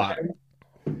up a lot.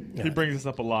 He brings us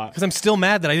up a lot. Because I'm still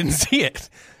mad that I didn't see it.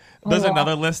 There's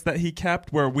another list that he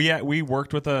kept where we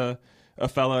worked with a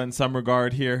fella in some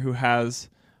regard here who has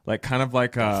like kind of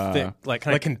like a like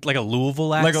a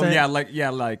Louisville accent, like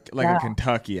a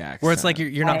Kentucky accent, where it's like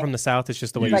you're not from the South. It's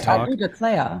just the way you like, talk. I do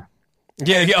declare.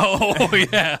 Yeah. Oh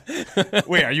yeah.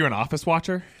 Wait, are you an office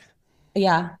watcher?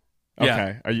 Yeah.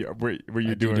 Okay. Are you were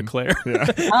you doing declare?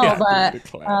 Yeah.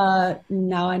 But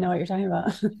now I know what you're talking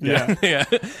about. Yeah.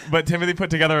 But Timothy put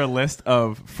together a list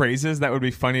of phrases that would be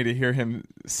funny to hear him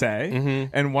say,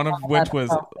 and one of which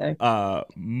was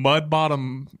mud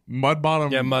bottom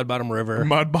river,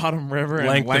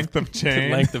 and length of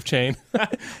chain. Length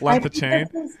of chain.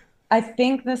 I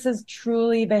think this is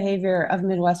truly behavior of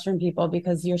Midwestern people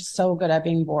because you're so good at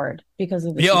being bored because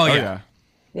of the Yeah,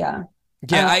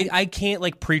 I can't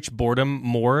like preach boredom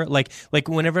more. Like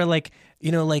whenever like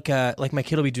my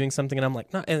kid will be doing something and I'm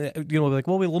like, no, and like,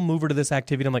 well, we'll move her to this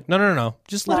activity. And I'm like, no,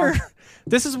 just let her.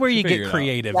 This is where you get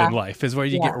creative in life. Is where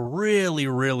you get really,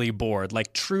 really bored.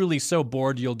 Like truly so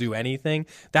bored you'll do anything.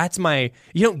 You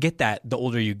don't get that the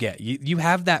older you get. You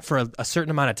have that for a certain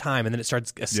amount of time and then it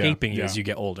starts escaping you as you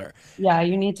get older. Yeah,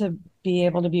 you need to be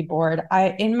able to be bored.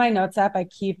 In my notes app, I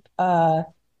keep a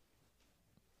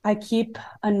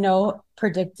note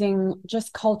predicting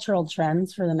just cultural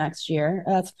trends for the next year.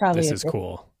 That's probably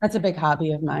cool. That's a big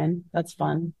hobby of mine. That's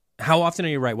fun. How often are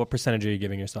you right? What percentage are you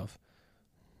giving yourself?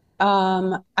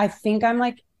 I think I'm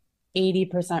like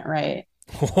 80% right.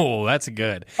 Oh, that's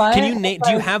good. But can you name?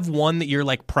 Do you have one that you're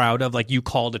like proud of? Like you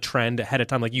called a trend ahead of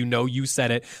time. Like you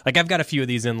said it. Like I've got a few of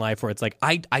these in life where it's like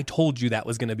I told you that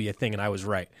was going to be a thing and I was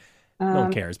right. No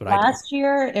one cares, but last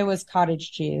year it was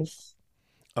cottage cheese.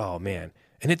 Oh man.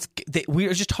 And we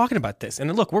were just talking about this.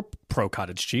 And look, we're pro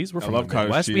cottage cheese. We're from the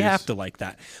Midwest. Cheese. We have to like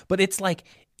that. But it's like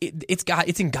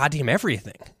it's in goddamn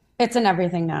everything. It's in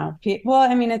everything now. Well,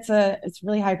 I mean, it's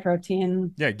really high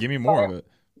protein. Yeah, give me more of it.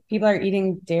 People are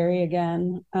eating dairy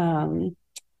again. I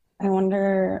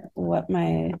wonder what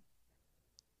my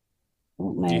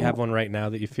Do you have one right now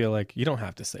that you feel like you don't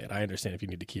have to say it? I understand if you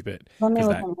need to keep it. Let me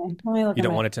look. You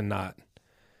don't want it to not.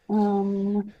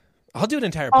 I'll do an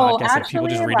entire podcast of people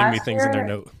just reading me things in their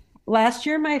note. Last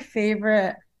year, my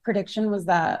favorite prediction was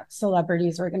that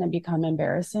celebrities were going to become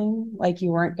embarrassing. Like they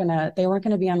weren't going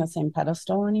to be on the same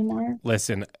pedestal anymore.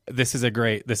 Listen, this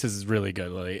is really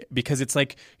good, Lily, because it's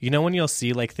like, when you'll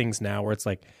see like things now where it's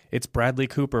like, it's Bradley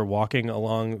Cooper walking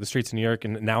along the streets of New York.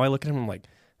 And now I look at him, I'm like,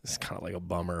 this is kind of like a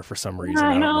bummer for some reason.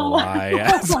 I don't know why.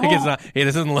 It's like he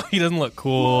doesn't look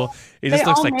cool. He just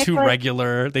looks like too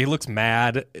regular. He looks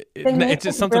mad. It's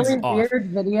just something's really off.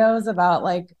 Weird videos about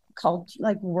like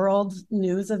world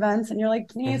news events, and you're like,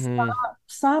 please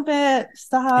stop it.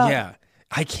 Yeah.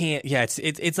 I can't. Yeah,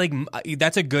 it's like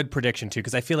that's a good prediction too,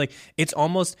 because I feel like it's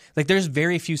almost like there's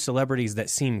very few celebrities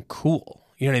that seem cool.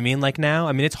 You know what I mean? Like now,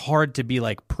 I mean, it's hard to be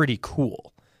like pretty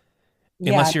cool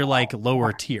unless you're like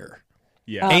lower tier.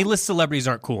 Yeah, A-list celebrities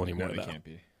aren't cool anymore. No, they can't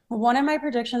be. One of my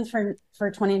predictions for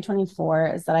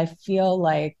 2024 is that I feel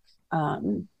like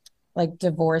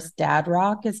divorced dad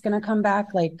rock is going to come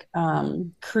back, like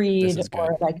Creed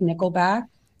or like Nickelback.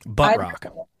 Butt rock.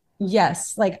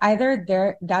 Yes, like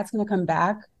either that's going to come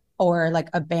back, or like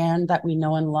a band that we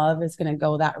know and love is going to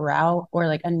go that route, or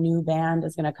like a new band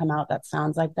is going to come out that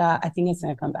sounds like that. I think it's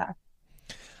going to come back.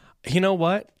 You know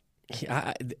what?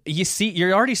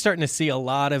 You're already starting to see a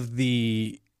lot of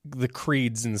the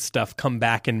creeds and stuff come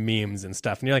back in memes and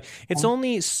stuff, and you're like, it's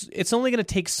only going to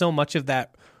take so much of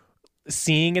that,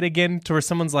 seeing it again, to where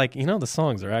someo's like, the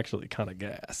songs are actually kind of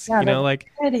gas. Yeah, like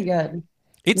pretty good.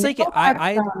 It's like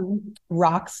I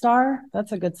Rockstar.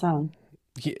 That's a good song.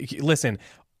 Listen,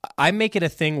 I make it a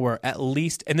thing where at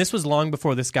least, and this was long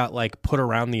before this got like put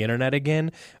around the internet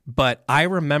again, but I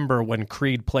remember when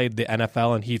Creed played the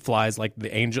NFL and he flies like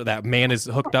the angel, that man is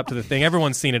hooked up to the thing.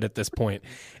 Everyone's seen it at this point.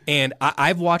 And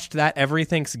I've watched that every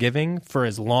Thanksgiving for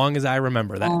as long as I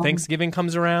remember. That Thanksgiving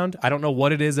comes around. I don't know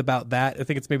what it is about that. I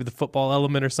think it's maybe the football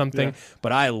element or something,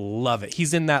 but I love it.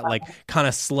 He's in that like kind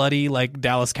of slutty like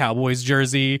Dallas Cowboys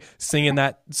jersey singing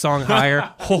that song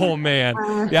Higher. Oh man,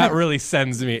 that really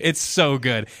sends me. It's so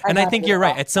good. And I think you're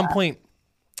right. At some point,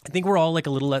 I think we're all like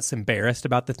a little less embarrassed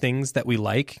about the things that we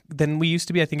like than we used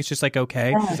to be. I think it's just like,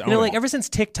 okay. Like ever since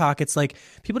TikTok, it's like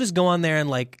people just go on there and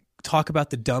like talk about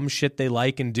the dumb shit they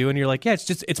like and do, and you're like, yeah,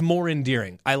 it's more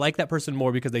endearing. I like that person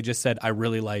more because they just said I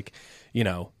really like,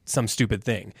 some stupid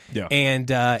thing. Yeah.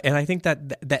 And I think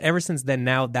that ever since then,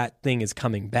 now that thing is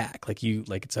coming back. Like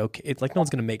it's okay. It's like no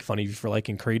one's gonna make fun of you for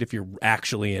liking Creed if you're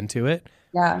actually into it.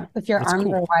 Yeah, if your arms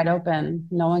are wide open,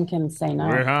 no one can say no.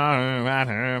 Do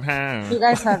you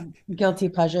guys have guilty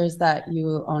pleasures that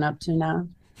you own up to now?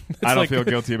 I don't feel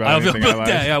guilty about anything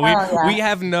I like. We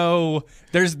have no.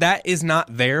 That is not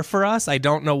there for us. I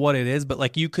don't know what it is, but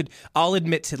like I'll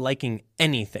admit to liking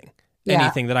anything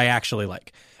that I actually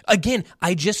like. Again,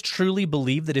 I just truly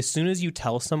believe that as soon as you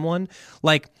tell someone,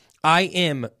 like, I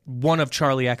am one of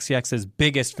Charlie XCX's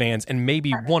biggest fans and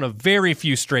maybe one of very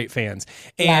few straight fans.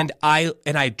 And I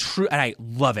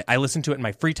love it. I listen to it in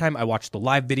my free time. I watch the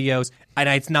live videos, and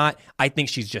I think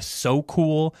she's just so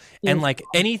cool. And like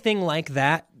anything like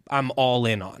that, I'm all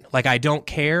in on. Like, I don't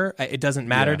care. It doesn't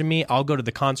matter to me. I'll go to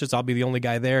the concerts. I'll be the only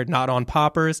guy there, not on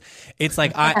poppers. It's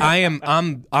like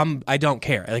I don't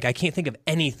care. Like, I can't think of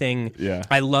anything. Yeah.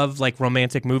 I love like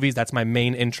romantic movies. That's my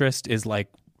main interest, is like,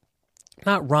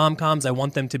 not rom-coms. I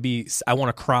want them to be, I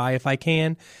want to cry if I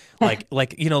can. Like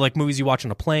like movies you watch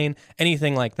on a plane,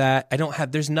 anything like that.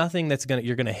 There's nothing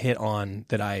you're going to hit on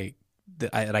that I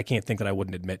can't think that I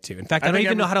wouldn't admit to. In fact, I don't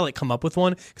even know how to like come up with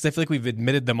one, because I feel like we've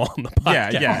admitted them all on the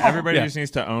podcast. Yeah. Everybody just needs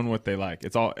to own what they like.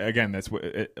 It's all, again, that's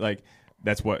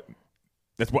what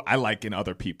I like in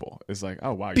other people. It's like,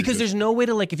 oh wow. Because there's no way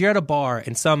to, like, if you're at a bar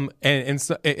and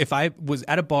if I was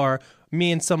at a bar,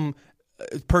 me and some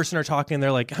person are talking, and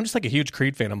they're like, I'm just like a huge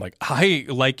Creed fan. I'm like, I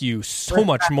like you so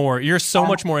much more. You're so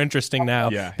much more interesting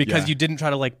now because you didn't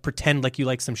try to like pretend like you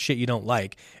like some shit you don't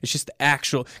like. It's just the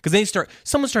actual, because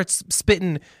someone starts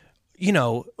spitting,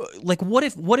 like what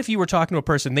if you were talking to a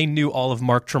person, they knew all of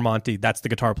Mark Tremonti, that's the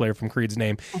guitar player from Creed's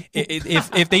name.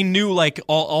 If they knew like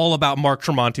all about Mark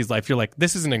Tremonti's life, you're like,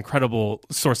 this is an incredible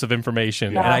source of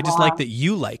information. And I just like that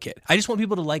you like it. I just want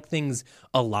people to like things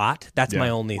a lot. That's my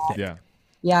only thing.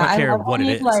 Yeah, I don't care what it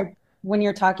is. Like when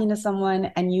you're talking to someone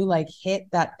and you like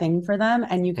hit that thing for them,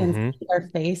 and you can see their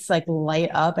face like light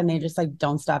up, and they just like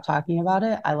don't stop talking about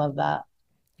it. I love that.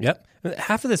 Yep.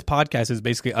 Half of this podcast is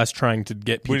basically us trying to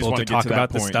get people to talk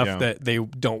about the stuff that they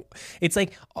don't. It's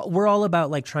like we're all about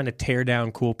like trying to tear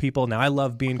down cool people. Now, I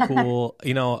love being cool,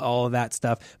 all of that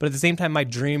stuff. But at the same time, my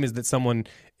dream is that someone,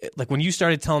 like when you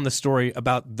started telling the story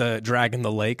about the drag in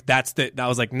the lake, I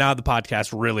was like, now the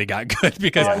podcast really got good,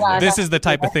 because this is the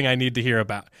type of thing I need to hear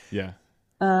about. Yeah.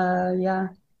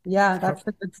 Yeah, that's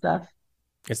the good stuff.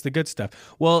 It's the good stuff.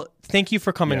 Well, thank you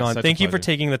for coming on. Thank you for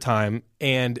taking the time.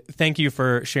 And thank you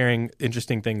for sharing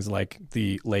interesting things like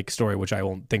the lake story, which I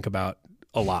will think about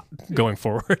a lot going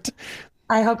forward.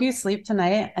 I hope you sleep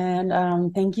tonight.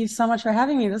 And thank you so much for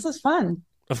having me. This was fun.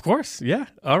 Of course. Yeah.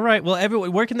 All right. Well,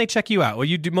 everyone, where can they check you out? Well,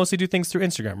 you mostly do things through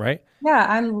Instagram, right? Yeah,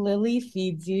 I'm Lily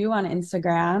Feeds You on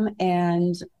Instagram.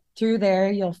 And through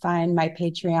there, you'll find my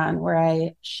Patreon, where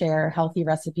I share healthy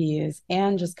recipes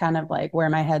and just kind of like where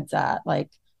my head's at, like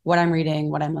what I'm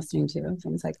reading, what I'm listening to,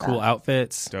 things like that. Cool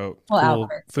outfits, dope, cool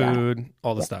outfits, food,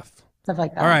 all the stuff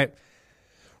like that. All right.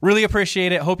 Really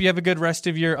appreciate it. Hope you have a good rest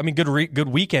of your, good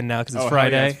weekend now, because it's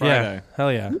Friday. Hell yeah, it's Friday. Yeah.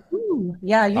 Hell yeah. Woo-hoo.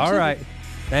 Yeah. You all too. right.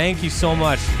 Thank you so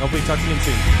much. Hopefully talk to you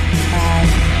soon.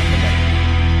 Bye.